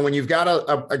 So, when you've got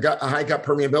a high gut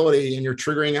permeability and you're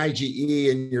triggering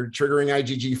IgE and you're triggering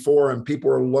IgG4 and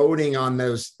people are loading on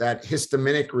that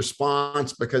histaminic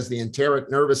response because the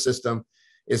enteric nervous system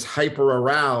is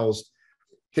hyperaroused,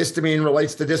 histamine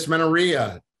relates to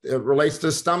dysmenorrhea. It relates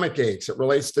to stomach aches. It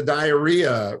relates to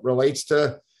diarrhea. It relates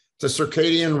to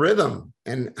circadian rhythm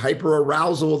and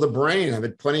hyperarousal of the brain. I've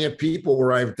had plenty of people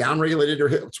where I've downregulated their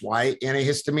hips. That's why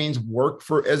antihistamines work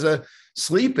as a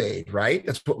sleep aid, right?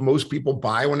 That's what most people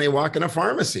buy when they walk in a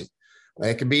pharmacy.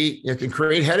 It can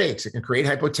create headaches. It can create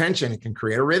hypotension. It can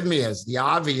create arrhythmias, the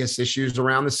obvious issues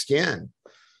around the skin.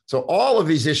 So all of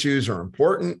these issues are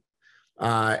important.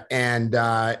 That's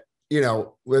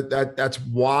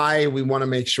why we want to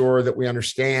make sure that we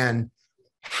understand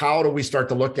how do we start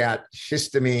to look at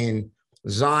histamine,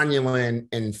 zonulin,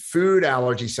 and food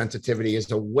allergy sensitivity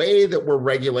as a way that we're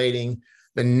regulating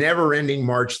the never-ending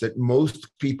march that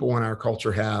most people in our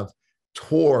culture have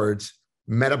towards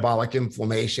metabolic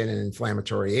inflammation and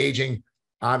inflammatory aging.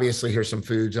 Obviously, here's some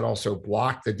foods that also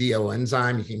block the DO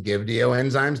enzyme. You can give DO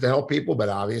enzymes to help people, but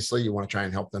obviously you want to try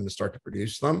and help them to start to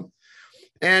produce them.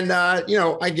 And,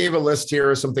 I gave a list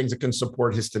here of some things that can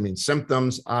support histamine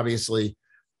symptoms. Obviously,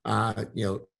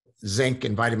 zinc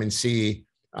and vitamin C,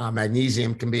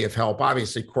 magnesium can be of help.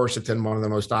 Obviously, quercetin, one of the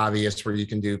most obvious, where you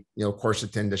can do,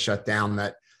 quercetin to shut down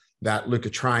that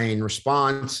leukotriene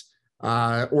response,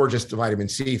 or just the vitamin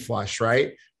C flush,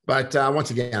 right? But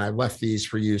once again, I've left these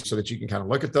for you so that you can kind of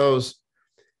look at those.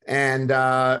 And,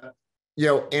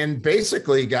 and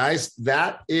basically, guys,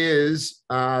 that is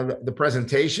the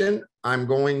presentation. I'm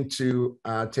going to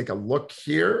take a look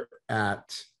here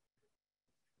at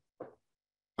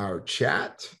our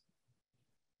chat.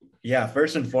 Yeah,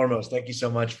 first and foremost, thank you so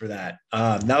much for that.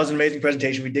 That was an amazing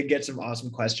presentation. We did get some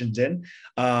awesome questions in.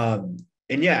 And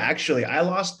yeah, actually, I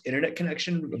lost internet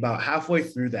connection about halfway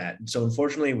through that. And so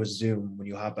unfortunately with Zoom, when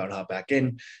you hop out and hop back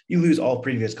in, you lose all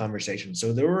previous conversations.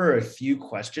 So there were a few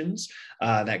questions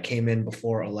that came in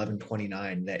before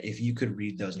 11:29 that if you could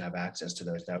read those and have access to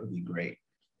those, that would be great.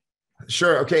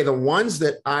 Sure. Okay. The ones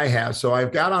that I have, so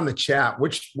I've got on the chat,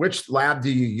 which lab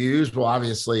do you use? Well,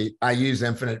 obviously I use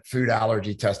Infinite Food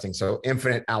Allergy Testing. So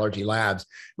Infinite Allergy Labs.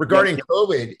 Regarding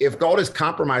COVID, if GALT is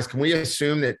compromised, can we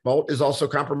assume that GALT is also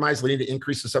compromised, leading to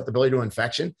increased susceptibility to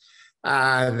infection?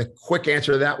 The quick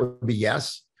answer to that would be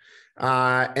yes.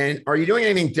 And are you doing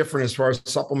anything different as far as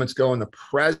supplements go in the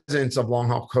presence of long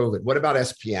haul COVID? What about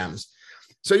SPMs?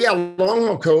 So yeah, long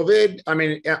haul COVID, I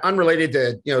mean, unrelated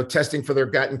to, testing for their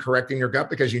gut and correcting your gut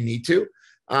because you need to.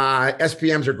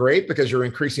 SPMs are great because you're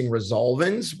increasing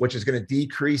resolvins, which is going to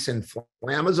decrease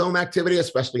inflammasome activity,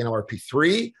 especially in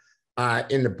LRP3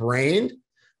 in the brain.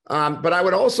 But I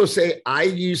would also say I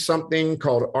use something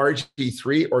called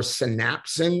RG3 or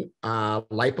synapsin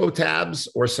lipotabs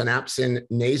or synapsin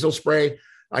nasal spray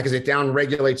because it down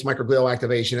regulates microglial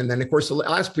activation. And then of course, the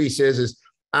last piece is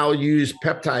I'll use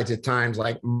peptides at times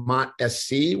like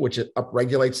MOT-SC, which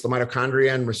upregulates the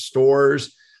mitochondria and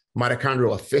restores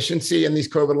mitochondrial efficiency in these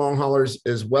COVID long haulers,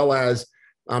 as well as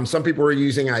some people are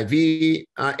using IV,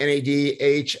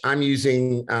 NADH. I'm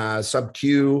using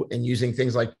sub-Q and using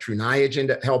things like True Niagen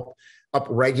to help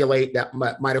upregulate that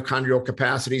mitochondrial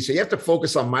capacity. So you have to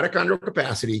focus on mitochondrial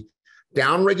capacity,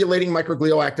 down-regulating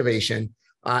microglial activation,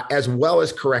 as well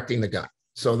as correcting the gut.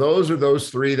 So those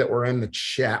three that were in the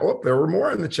chat. Oh, there were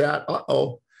more in the chat.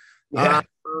 Yeah,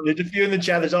 there's a few in the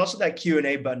chat. There's also that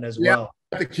Q&A button as well.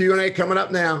 The Q&A coming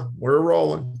up now. We're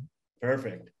rolling.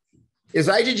 Perfect. Is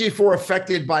IgG4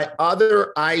 affected by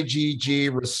other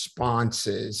IgG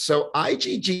responses? So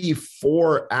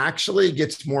IgG4 actually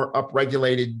gets more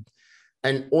upregulated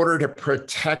in order to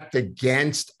protect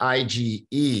against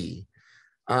IgE.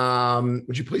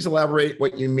 Would you please elaborate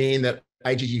what you mean that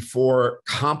IgG4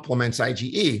 complements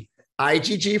IgE?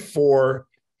 IgG4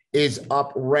 is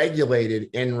upregulated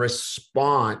in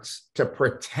response to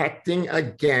protecting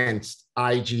against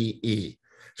IgE.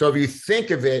 So if you think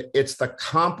of it, it's the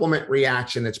complement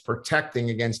reaction that's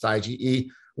protecting against IgE.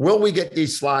 Will we get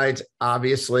these slides?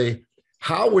 Obviously.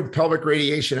 How would pelvic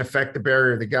radiation affect the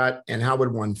barrier of the gut, and how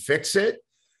would one fix it?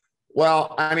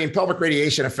 Well, I mean, pelvic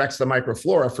radiation affects the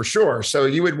microflora for sure. So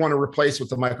you would want to replace with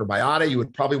the microbiota. You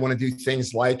would probably want to do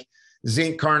things like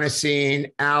zinc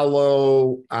carnosine,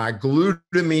 aloe,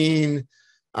 glutamine,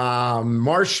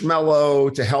 marshmallow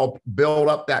to help build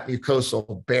up that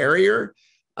mucosal barrier.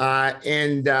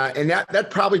 And that'd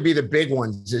probably be the big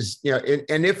ones is,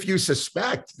 and if you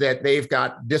suspect that they've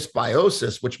got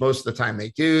dysbiosis, which most of the time they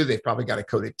do, they've probably got a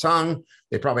coated tongue.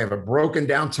 They probably have a broken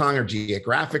down tongue or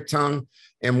geographic tongue,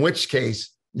 in which case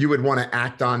you would want to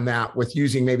act on that with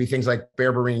using maybe things like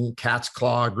berberine, cat's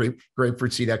claw,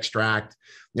 grapefruit seed extract,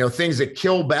 things that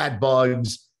kill bad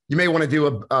bugs. You may want to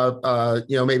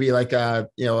do maybe like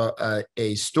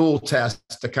a stool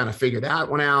test to kind of figure that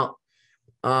one out.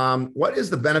 What is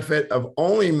the benefit of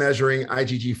only measuring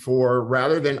IgG4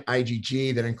 rather than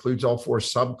IgG that includes all four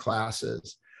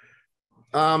subclasses?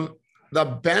 The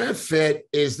benefit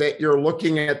is that you're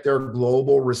looking at their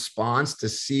global response to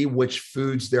see which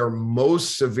foods they're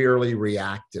most severely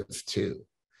reactive to.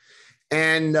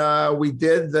 And we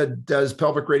did does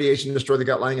pelvic radiation destroy the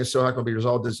gut lining? If so, how can it be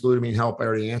resolved? Does glutamine help? I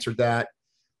already answered that.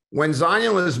 When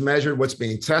zonulin is measured, what's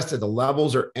being tested, the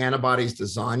levels or antibodies to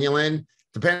zonulin.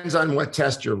 Depends on what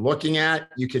test you're looking at.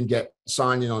 You can get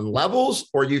zonulin levels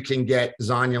or you can get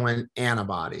zonulin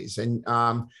antibodies. And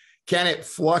can it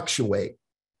fluctuate?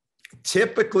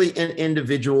 Typically in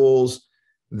individuals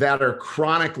that are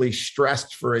chronically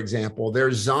stressed, for example,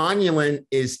 their zonulin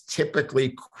is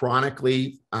typically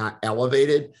chronically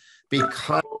elevated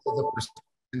because of the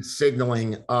persistent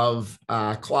signaling of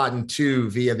Claudin-2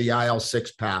 via the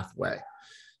IL-6 pathway.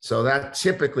 So that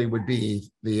typically would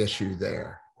be the issue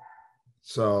there.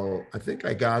 So I think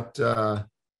I got them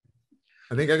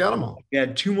all. We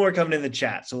had two more coming in the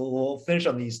chat, so we'll finish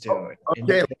on these two.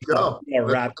 Okay, let's go.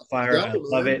 Rapid fire. I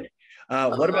love it.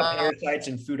 What about parasites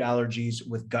and food allergies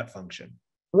with gut function?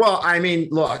 Well, I mean,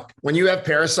 look, when you have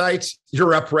parasites,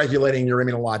 you're upregulating your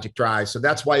immunologic drive. So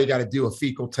that's why you got to do a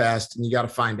fecal test and you got to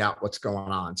find out what's going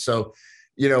on. So,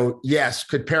 yes,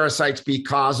 could parasites be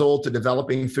causal to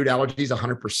developing food allergies?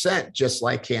 100%, just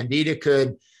like Candida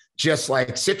could, just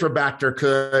like Citrobacter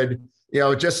could,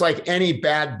 just like any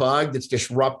bad bug that's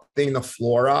disrupting the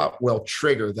flora will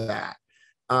trigger that.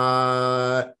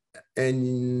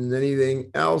 And anything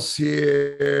else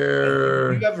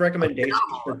here? Do you have recommendations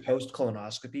for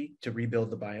post-colonoscopy to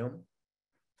rebuild the biome?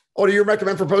 Oh, do you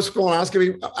recommend for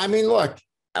post-colonoscopy? I mean, look,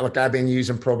 I've been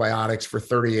using probiotics for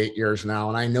 38 years now,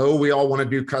 and I know we all want to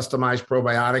do customized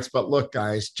probiotics, but look,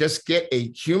 guys, just get a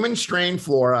human strain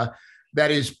flora that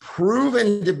is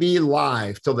proven to be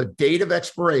live till the date of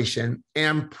expiration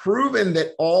and proven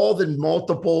that all the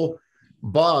multiple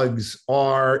bugs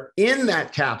are in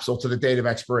that capsule to the date of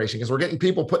expiration, because we're getting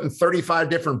people putting 35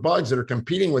 different bugs that are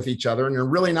competing with each other, and you're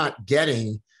really not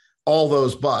getting all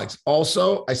those bugs.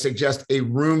 Also, I suggest a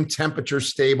room temperature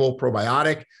stable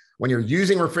probiotic. When you're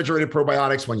using refrigerated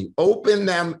probiotics, when you open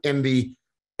them in the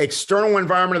external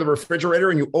environment of the refrigerator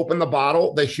and you open the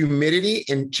bottle, the humidity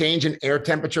and change in air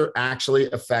temperature actually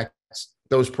affects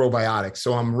those probiotics.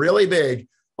 So I'm really big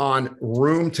on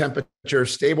room temperature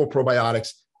stable probiotics,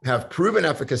 have proven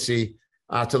efficacy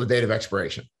till the date of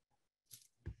expiration.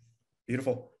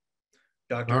 Beautiful.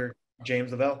 Dr.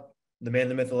 James Lavelle, the man,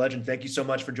 the myth, the legend. Thank you so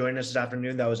much for joining us this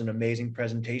afternoon. That was an amazing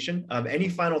presentation. Any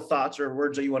final thoughts or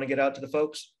words that you want to get out to the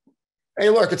folks? Hey,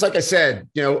 look, it's like I said,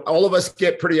 all of us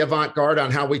get pretty avant-garde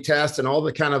on how we test and all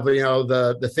the kind of,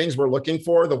 the things we're looking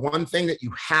for. The one thing that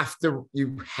you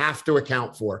have to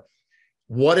account for,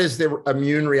 what is the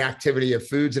immune reactivity of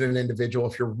foods in an individual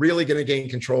if you're really going to gain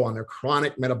control on their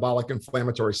chronic metabolic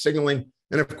inflammatory signaling,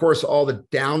 and of course, all the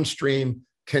downstream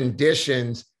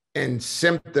conditions and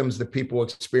symptoms that people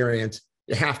experience.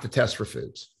 You have to test for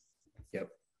foods. Yep.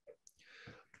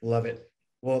 Love it.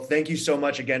 Well, thank you so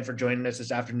much again for joining us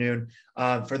this afternoon.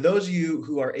 For those of you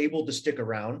who are able to stick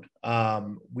around,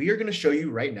 we are going to show you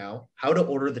right now how to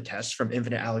order the tests from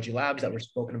Infinite Allergy Labs that were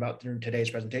spoken about through today's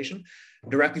presentation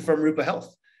directly from Rupa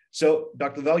Health. So,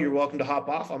 Dr. Lavelle, you're welcome to hop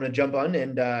off. I'm going to jump on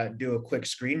and do a quick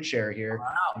screen share here.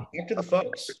 Wow. Back to the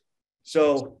folks.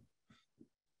 So,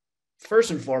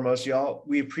 first and foremost, y'all,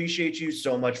 we appreciate you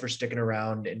so much for sticking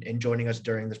around and joining us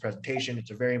during this presentation. It's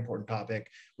a very important topic,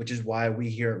 which is why we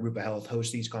here at Rupa Health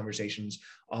host these conversations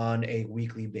on a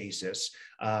weekly basis.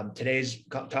 Today's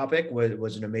topic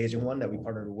was an amazing one that we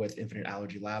partnered with Infinite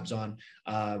Allergy Labs on.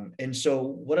 And so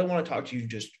what I want to talk to you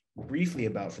just briefly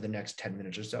about for the next 10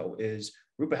 minutes or so is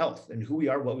Rupa Health and who we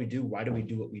are, what we do, why do we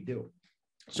do what we do.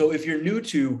 So if you're new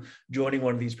to joining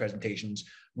one of these presentations,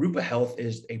 Rupa Health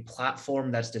is a platform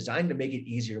that's designed to make it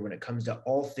easier when it comes to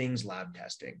all things lab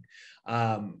testing.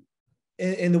 And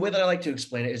the way that I like to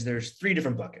explain it is there's three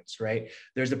different buckets, right?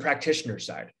 There's the practitioner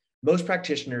side. Most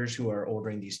practitioners who are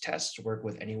ordering these tests work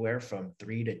with anywhere from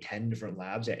 3 to 10 different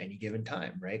labs at any given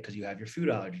time, right? Because you have your food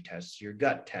allergy tests, your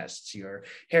gut tests, your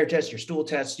hair tests, your stool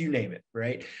tests, you name it,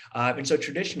 right? And so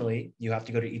traditionally, you have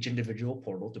to go to each individual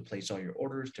portal to place all your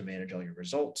orders, to manage all your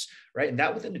results, right? And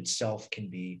that within itself can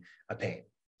be a pain.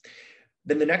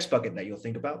 Then the next bucket that you'll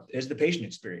think about is the patient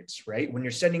experience, right? When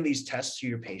you're sending these tests to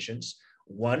your patients,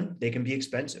 one, they can be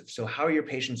expensive. So how are your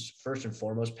patients first and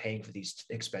foremost paying for these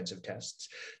expensive tests?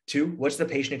 Two, what's the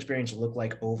patient experience look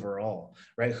like overall,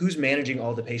 right? Who's managing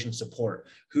all the patient support?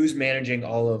 Who's managing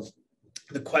all of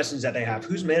the questions that they have?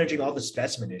 Who's managing all the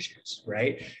specimen issues,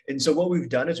 right? And so what we've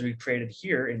done is we've created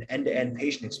here an end-to-end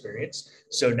patient experience.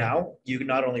 So now you can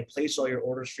not only place all your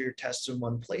orders for your tests in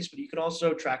one place, but you can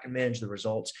also track and manage the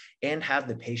results and have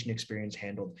the patient experience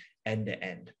handled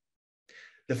end-to-end.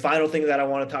 The final thing that I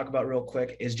want to talk about real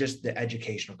quick is just the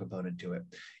educational component to it.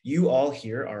 You all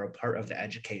here are a part of the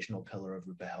educational pillar of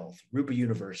Rupa Health, Rupa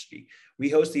University. We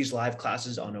host these live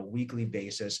classes on a weekly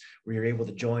basis where you're able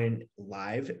to join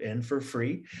live and for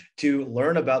free to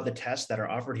learn about the tests that are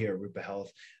offered here at Rupa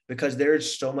Health, because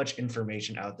there's so much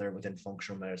information out there within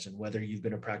functional medicine. Whether you've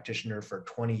been a practitioner for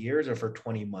 20 years or for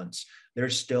 20 months,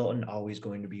 there's still and always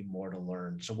going to be more to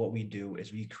learn. So what we do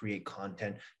is we create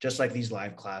content just like these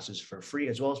live classes for free,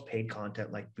 as well as paid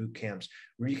content like boot camps,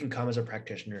 where you can come as a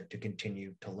practitioner to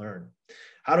continue to learn.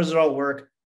 How does it all work?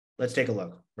 Let's take a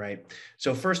look, right?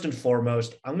 So first and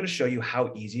foremost, I'm going to show you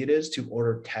how easy it is to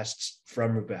order tests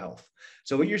from Rupa Health.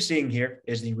 So what you're seeing here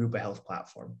is the Rupa Health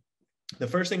platform. The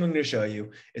first thing I'm going to show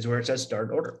you is where it says start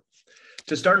an order.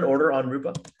 To start an order on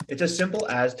Rupa, it's as simple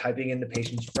as typing in the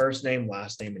patient's first name,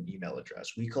 last name, and email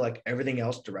address. We collect everything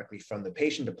else directly from the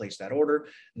patient to place that order.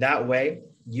 That way,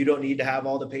 you don't need to have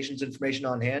all the patient's information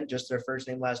on hand, just their first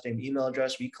name, last name, email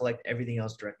address. We collect everything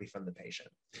else directly from the patient.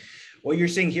 What you're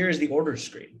seeing here is the order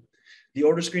screen. The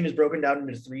order screen is broken down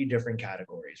into 3 different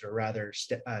categories, or rather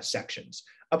sections.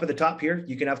 Up at the top here,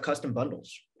 you can have custom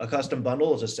bundles. A custom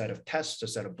bundle is a set of tests, a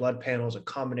set of blood panels, a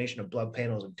combination of blood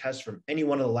panels and tests from any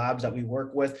one of the labs that we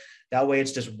work with. That way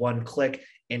it's just one click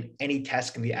and any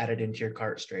test can be added into your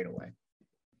cart straight away.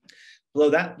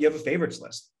 Below that, you have a favorites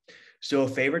list. So a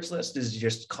favorites list is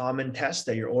just common tests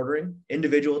that you're ordering,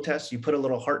 individual tests. You put a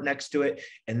little heart next to it.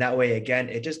 And that way, again,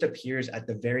 it just appears at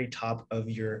the very top of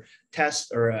your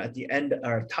test or at the end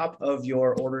or top of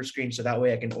your order screen. So that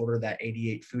way I can order that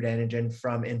 88 food antigen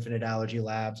from Infinite Allergy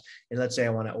Labs. And let's say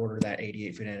I want to order that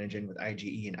 88 food antigen with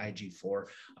IgE and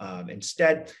IG4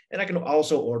 instead. And I can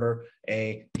also order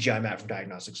a GI map from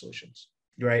Diagnostic Solutions.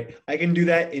 right? I can do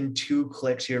that in 2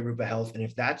 clicks here at Rupa Health. And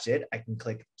if that's it, I can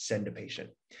click send a patient.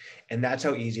 And that's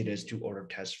how easy it is to order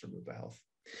tests from Rupa Health.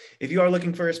 If you are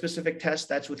looking for a specific test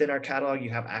that's within our catalog, you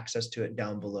have access to it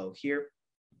down below here.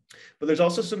 But there's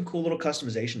also some cool little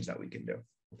customizations that we can do,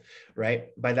 right?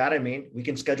 By that, I mean, we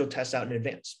can schedule tests out in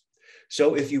advance.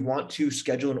 So if you want to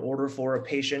schedule an order for a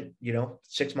patient,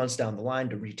 6 months down the line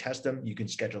to retest them, you can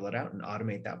schedule it out and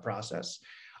automate that process.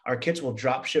 Our kits will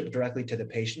drop ship directly to the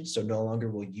patient. So no longer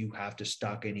will you have to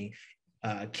stock any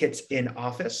kits in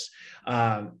office.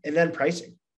 And then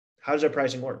pricing. How does our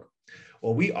pricing work?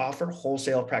 Well, we offer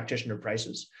wholesale practitioner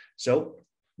prices. So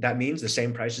that means the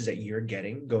same prices that you're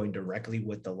getting going directly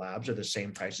with the labs are the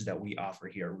same prices that we offer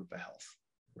here at Rupa Health,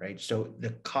 right? So the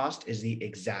cost is the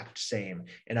exact same.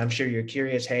 And I'm sure you're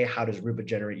curious, hey, how does Rupa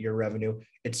generate your revenue?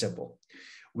 It's simple.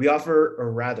 We offer,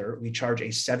 or rather, we charge a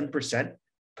 7%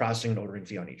 processing and ordering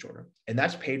fee on each order. And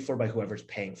that's paid for by whoever's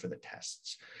paying for the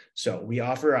tests. So we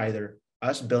offer either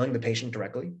us billing the patient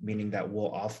directly, meaning that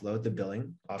we'll offload the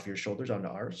billing off your shoulders onto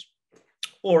ours,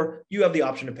 or you have the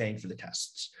option of paying for the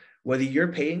tests. Whether you're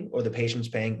paying or the patient's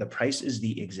paying, the price is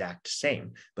the exact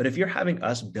same. But if you're having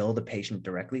us bill the patient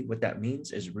directly, what that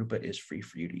means is Rupa is free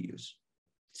for you to use.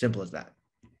 Simple as that.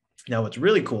 Now, what's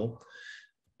really cool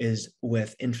is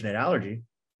with Infinite Allergy,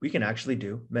 we can actually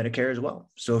do Medicare as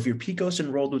well. So if you're PCOS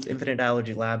enrolled with Infinite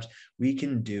Allergy Labs, we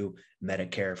can do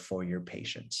Medicare for your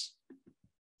patients.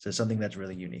 So something that's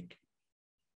really unique.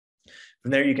 From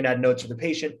there, you can add notes for the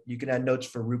patient, you can add notes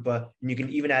for Rupa, and you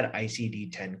can even add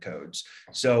ICD-10 codes.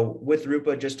 So with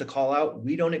Rupa, just to call out,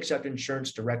 we don't accept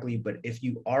insurance directly, but if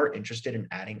you are interested in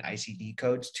adding ICD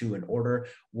codes to an order,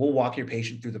 we'll walk your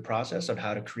patient through the process of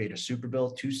how to create a super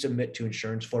bill to submit to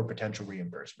insurance for potential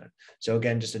reimbursement. So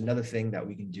again, just another thing that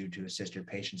we can do to assist your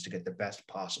patients to get the best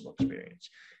possible experience.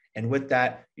 And with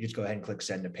that, you just go ahead and click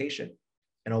send a patient.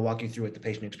 And I'll walk you through what the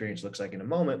patient experience looks like in a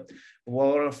moment. But what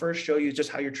I want to first show you is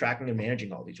just how you're tracking and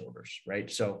managing all these orders,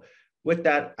 right? So with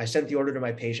that, I sent the order to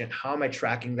my patient. How am I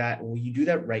tracking that? Well, you do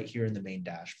that right here in the main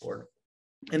dashboard.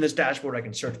 In this dashboard, I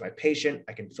can search by patient,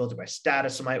 I can filter by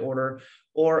status of my order,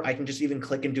 or I can just even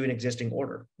click into an existing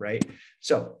order, right?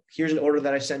 So here's an order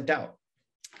that I sent out.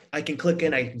 I can click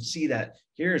in, I can see that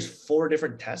here's 4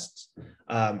 different tests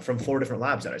from 4 different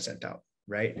labs that I sent out.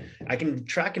 Right? I can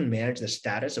track and manage the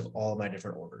status of all of my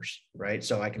different orders, right?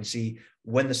 So I can see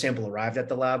when the sample arrived at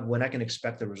the lab, when I can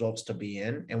expect the results to be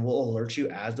in, and we'll alert you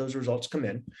as those results come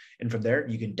in. And from there,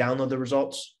 you can download the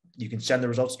results. You can send the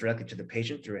results directly to the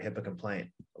patient through a HIPAA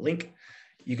compliant link.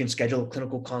 You can schedule a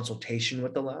clinical consultation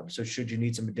with the lab. So should you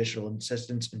need some additional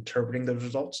assistance interpreting those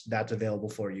results, that's available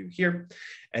for you here.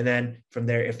 And then from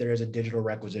there, if there is a digital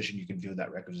requisition, you can view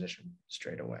that requisition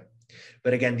straight away.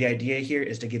 But again, the idea here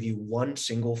is to give you one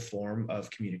single form of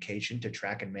communication to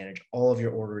track and manage all of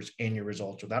your orders and your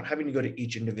results without having to go to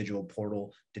each individual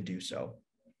portal to do so.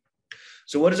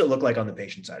 So what does it look like on the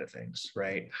patient side of things,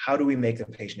 right? How do we make the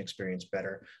patient experience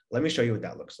better? Let me show you what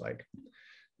that looks like.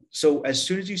 So as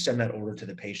soon as you send that order to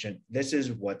the patient, this is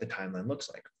what the timeline looks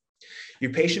like.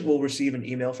 Your patient will receive an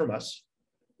email from us.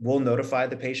 We'll notify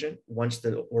the patient once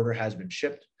the order has been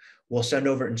shipped. We'll send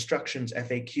over instructions,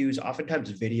 FAQs,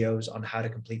 oftentimes videos on how to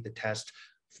complete the test,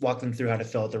 walk them through how to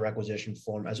fill out the requisition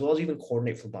form, as well as even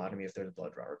coordinate phlebotomy if there's a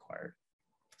blood draw required.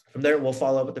 From there, we'll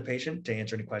follow up with the patient to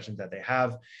answer any questions that they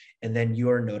have, and then you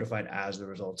are notified as the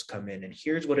results come in. And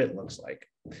here's what it looks like.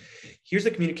 Here's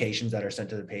the communications that are sent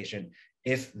to the patient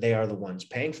if they are the ones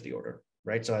paying for the order,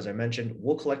 right? So as I mentioned,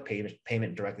 we'll collect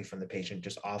payment directly from the patient,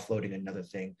 just offloading another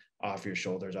thing off your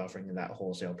shoulders, offering them that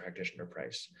wholesale practitioner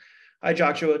price. Hi,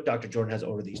 Joshua. Dr. Jordan has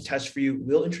ordered these tests for you.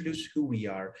 We'll introduce who we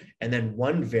are. And then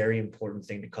one very important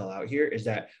thing to call out here is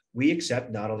that we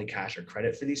accept not only cash or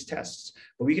credit for these tests,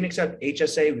 but we can accept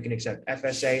HSA, we can accept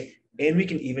FSA, and we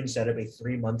can even set up a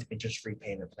 3-month interest-free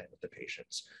payment plan with the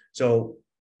patients. So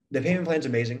the payment plan is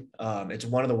amazing. It's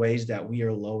one of the ways that we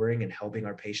are lowering and helping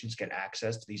our patients get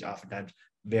access to these oftentimes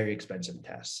very expensive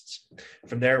tests.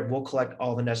 From there, we'll collect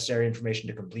all the necessary information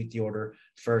to complete the order: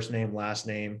 first name, last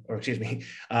name, or excuse me,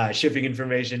 shipping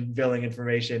information, billing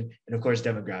information, and of course,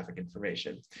 demographic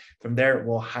information. From there,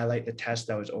 we'll highlight the test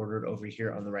that was ordered over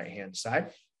here on the right-hand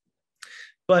side.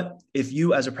 But if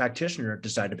you as a practitioner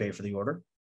decide to pay for the order,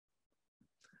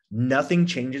 nothing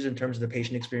changes in terms of the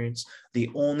patient experience. The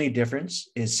only difference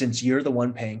is, since you're the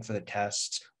one paying for the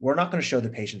tests, we're not going to show the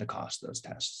patient the cost of those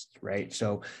tests, right?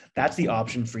 So that's the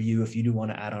option for you if you do want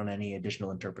to add on any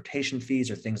additional interpretation fees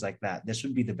or things like that. This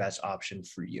would be the best option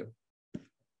for you.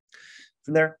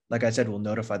 From there, like I said, we'll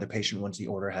notify the patient once the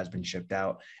order has been shipped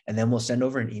out, and then we'll send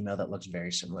over an email that looks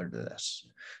very similar to this.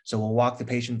 So we'll walk the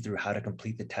patient through how to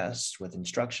complete the tests with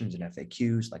instructions and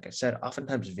FAQs. Like I said,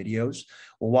 oftentimes videos.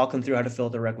 We'll walk them through how to fill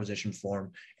out the requisition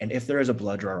form. And if there is a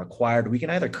blood draw required, we can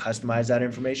either customize that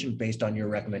information based on your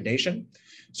recommendation.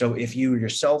 So if you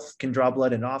yourself can draw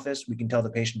blood in office, we can tell the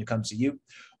patient to come see you,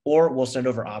 or we'll send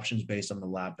over options based on the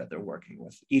lab that they're working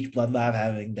with. Each blood lab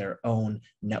having their own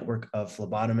network of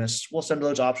phlebotomists. We'll send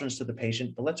those options to the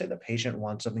patient, but let's say the patient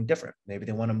wants something different. Maybe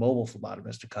they want a mobile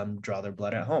phlebotomist to come draw their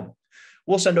blood at home.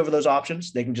 We'll send over those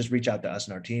options. They can just reach out to us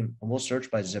and our team, and we'll search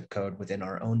by zip code within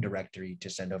our own directory to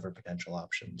send over potential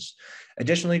options.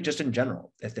 Additionally, just in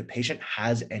general, if the patient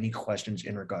has any questions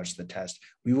in regards to the test,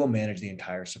 we will manage the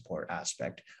entire support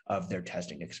aspect of their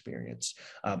testing experience.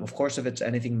 Of course, if it's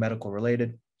anything medical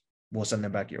related, we'll send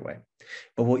them back your way.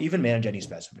 But we'll even manage any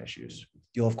specimen issues.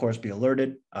 You'll, of course, be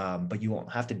alerted, but you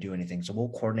won't have to do anything. So we'll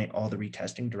coordinate all the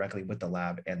retesting directly with the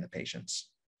lab and the patients.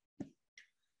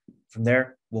 From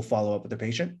there, we'll follow up with the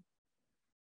patient.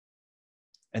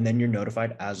 And then you're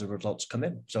notified as the results come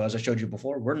in. So as I showed you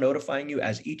before, we're notifying you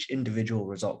as each individual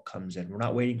result comes in. We're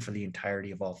not waiting for the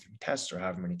entirety of all 3 tests or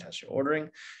however many tests you're ordering.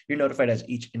 You're notified as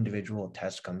each individual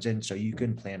test comes in, so you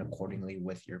can plan accordingly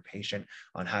with your patient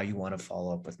on how you want to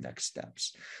follow up with next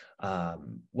steps.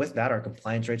 With that, our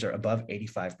compliance rates are above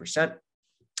 85%.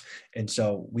 And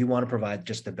so we want to provide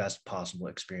just the best possible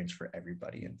experience for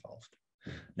everybody involved.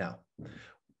 Now,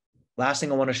 last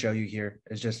thing I want to show you here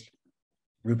is just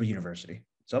Rupa University.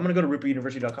 So I'm going to go to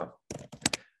rupauniversity.com.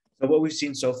 So what we've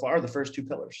seen so far, the first 2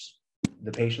 pillars,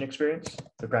 the patient experience,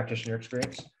 the practitioner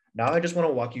experience. Now I just want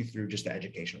to walk you through just the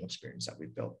educational experience that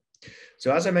we've built.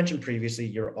 So as I mentioned previously,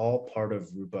 you're all part of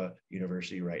Rupa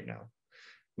University right now.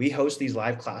 We host these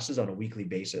live classes on a weekly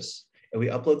basis, and we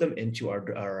upload them into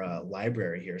our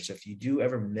library here. So if you do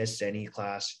ever miss any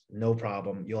class, no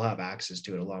problem. You'll have access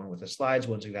to it along with the slides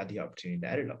once we've had the opportunity to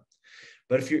edit them.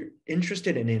 But if you're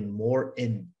interested in a more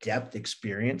in-depth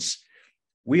experience,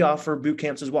 we offer boot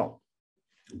camps as well.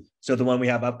 So the one we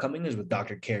have upcoming is with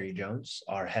Dr. Carrie Jones,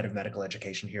 our head of medical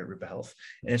education here at Rupa Health,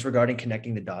 and it's regarding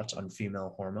connecting the dots on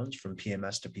female hormones from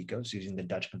PMS to PCOS using the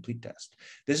Dutch Complete Test.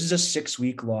 This is a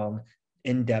 6-week-long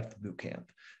in-depth boot camp.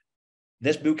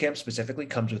 This boot camp specifically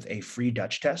comes with a free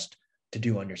Dutch test to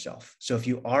do on yourself. So if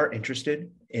you are interested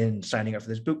in signing up for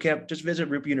this boot camp, just visit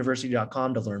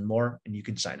rupauniversity.com to learn more, and you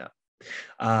can sign up.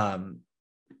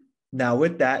 Now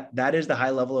with that is the high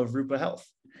level of Rupa Health.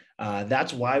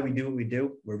 That's why we do what we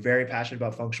do. We're very passionate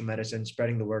about functional medicine,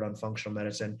 spreading the word on functional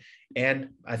medicine. And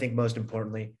I think most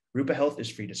importantly, Rupa Health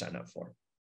is free to sign up for.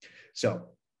 So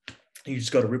you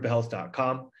just go to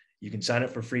rupahealth.com. You can sign up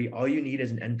for free. All you need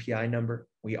is an NPI number.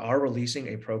 We are releasing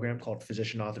a program called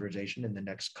Physician Authorization in the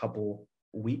next couple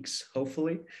weeks,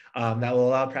 hopefully, that will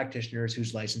allow practitioners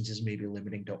whose licenses may be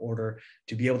limiting to order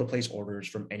to be able to place orders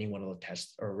from any one of the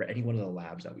tests or any one of the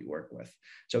labs that we work with.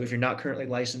 So if you're not currently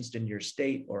licensed in your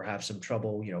state or have some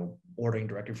trouble, ordering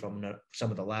directly from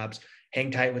some of the labs,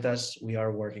 hang tight with us. We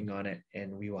are working on it,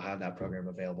 and we will have that program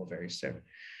available very soon.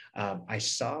 I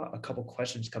saw a couple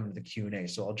questions come into the Q&A,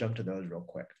 so I'll jump to those real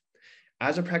quick.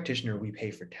 As a practitioner, we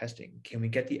pay for testing. Can we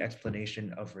get the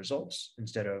explanation of results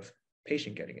instead of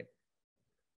patient getting it?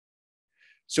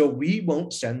 So we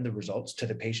won't send the results to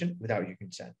the patient without your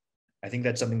consent. I think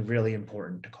that's something really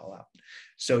important to call out.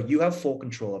 So you have full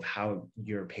control of how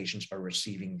your patients are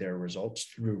receiving their results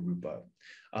through Rupa.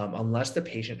 Unless the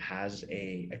patient has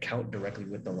an account directly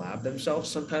with the lab themselves,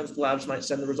 sometimes the labs might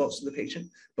send the results to the patient,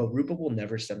 but Rupa will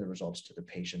never send the results to the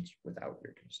patients without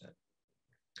your consent.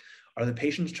 Are the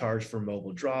patients charged for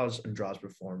mobile draws and draws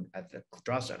performed at the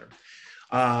draw center?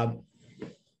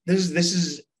 This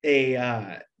is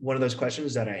one of those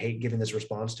questions that I hate giving this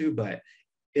response to, but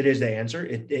it is the answer.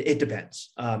 It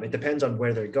depends. It depends on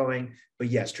where they're going. But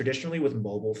yes, traditionally with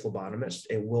mobile phlebotomists,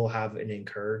 it will have an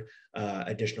incurred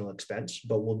additional expense,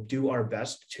 but we'll do our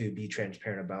best to be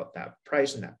transparent about that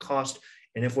price and that cost.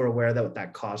 And if we're aware that what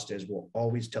that cost is, we'll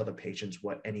always tell the patients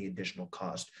what any additional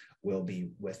cost will be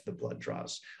with the blood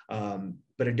draws.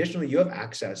 But additionally, you have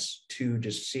access to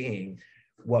just seeing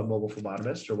what mobile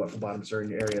phlebotomists or what phlebotomists are in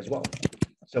your area as well.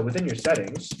 So within your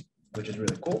settings, which is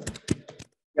really cool,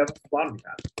 you have a phlebotomy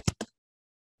tab.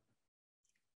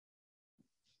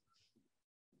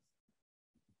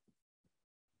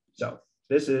 So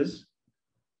this is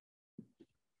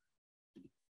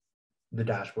the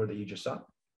dashboard that you just saw.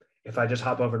 If I just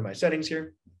hop over to my settings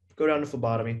here, go down to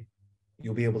phlebotomy,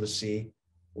 you'll be able to see,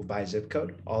 by zip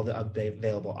code, all the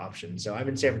available options. So I'm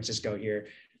in San Francisco here,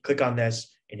 click on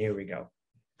this, and here we go.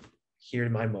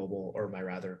 Here's my mobile, or my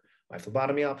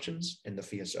phlebotomy options and the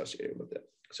fee associated with it.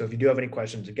 So if you do have any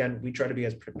questions, again, we try to be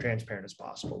as transparent as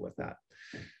possible with that.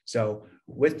 So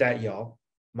with that, y'all,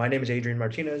 my name is Adrian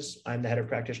Martinez. I'm the head of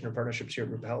practitioner partnerships here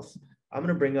at Rupa Health. I'm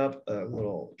going to bring up a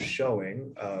little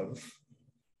showing of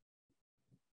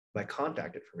my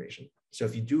contact information. So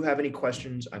if you do have any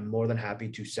questions, I'm more than happy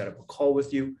to set up a call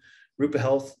with you. Rupa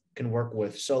Health can work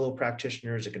with solo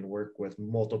practitioners. It can work with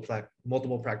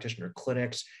multiple practitioner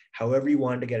clinics. However you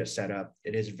want to get it set up,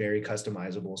 it is very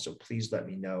customizable. So please let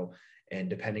me know. And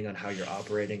depending on how you're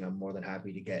operating, I'm more than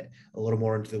happy to get a little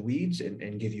more into the weeds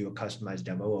and give you a customized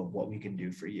demo of what we can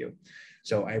do for you.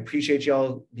 So I appreciate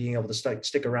y'all being able to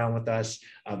stick around with us.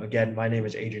 Again, my name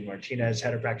is Adrian Martinez,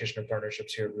 head of practitioner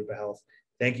partnerships here at Rupa Health.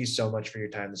 Thank you so much for your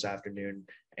time this afternoon.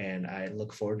 And I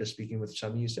look forward to speaking with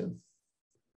some of you soon.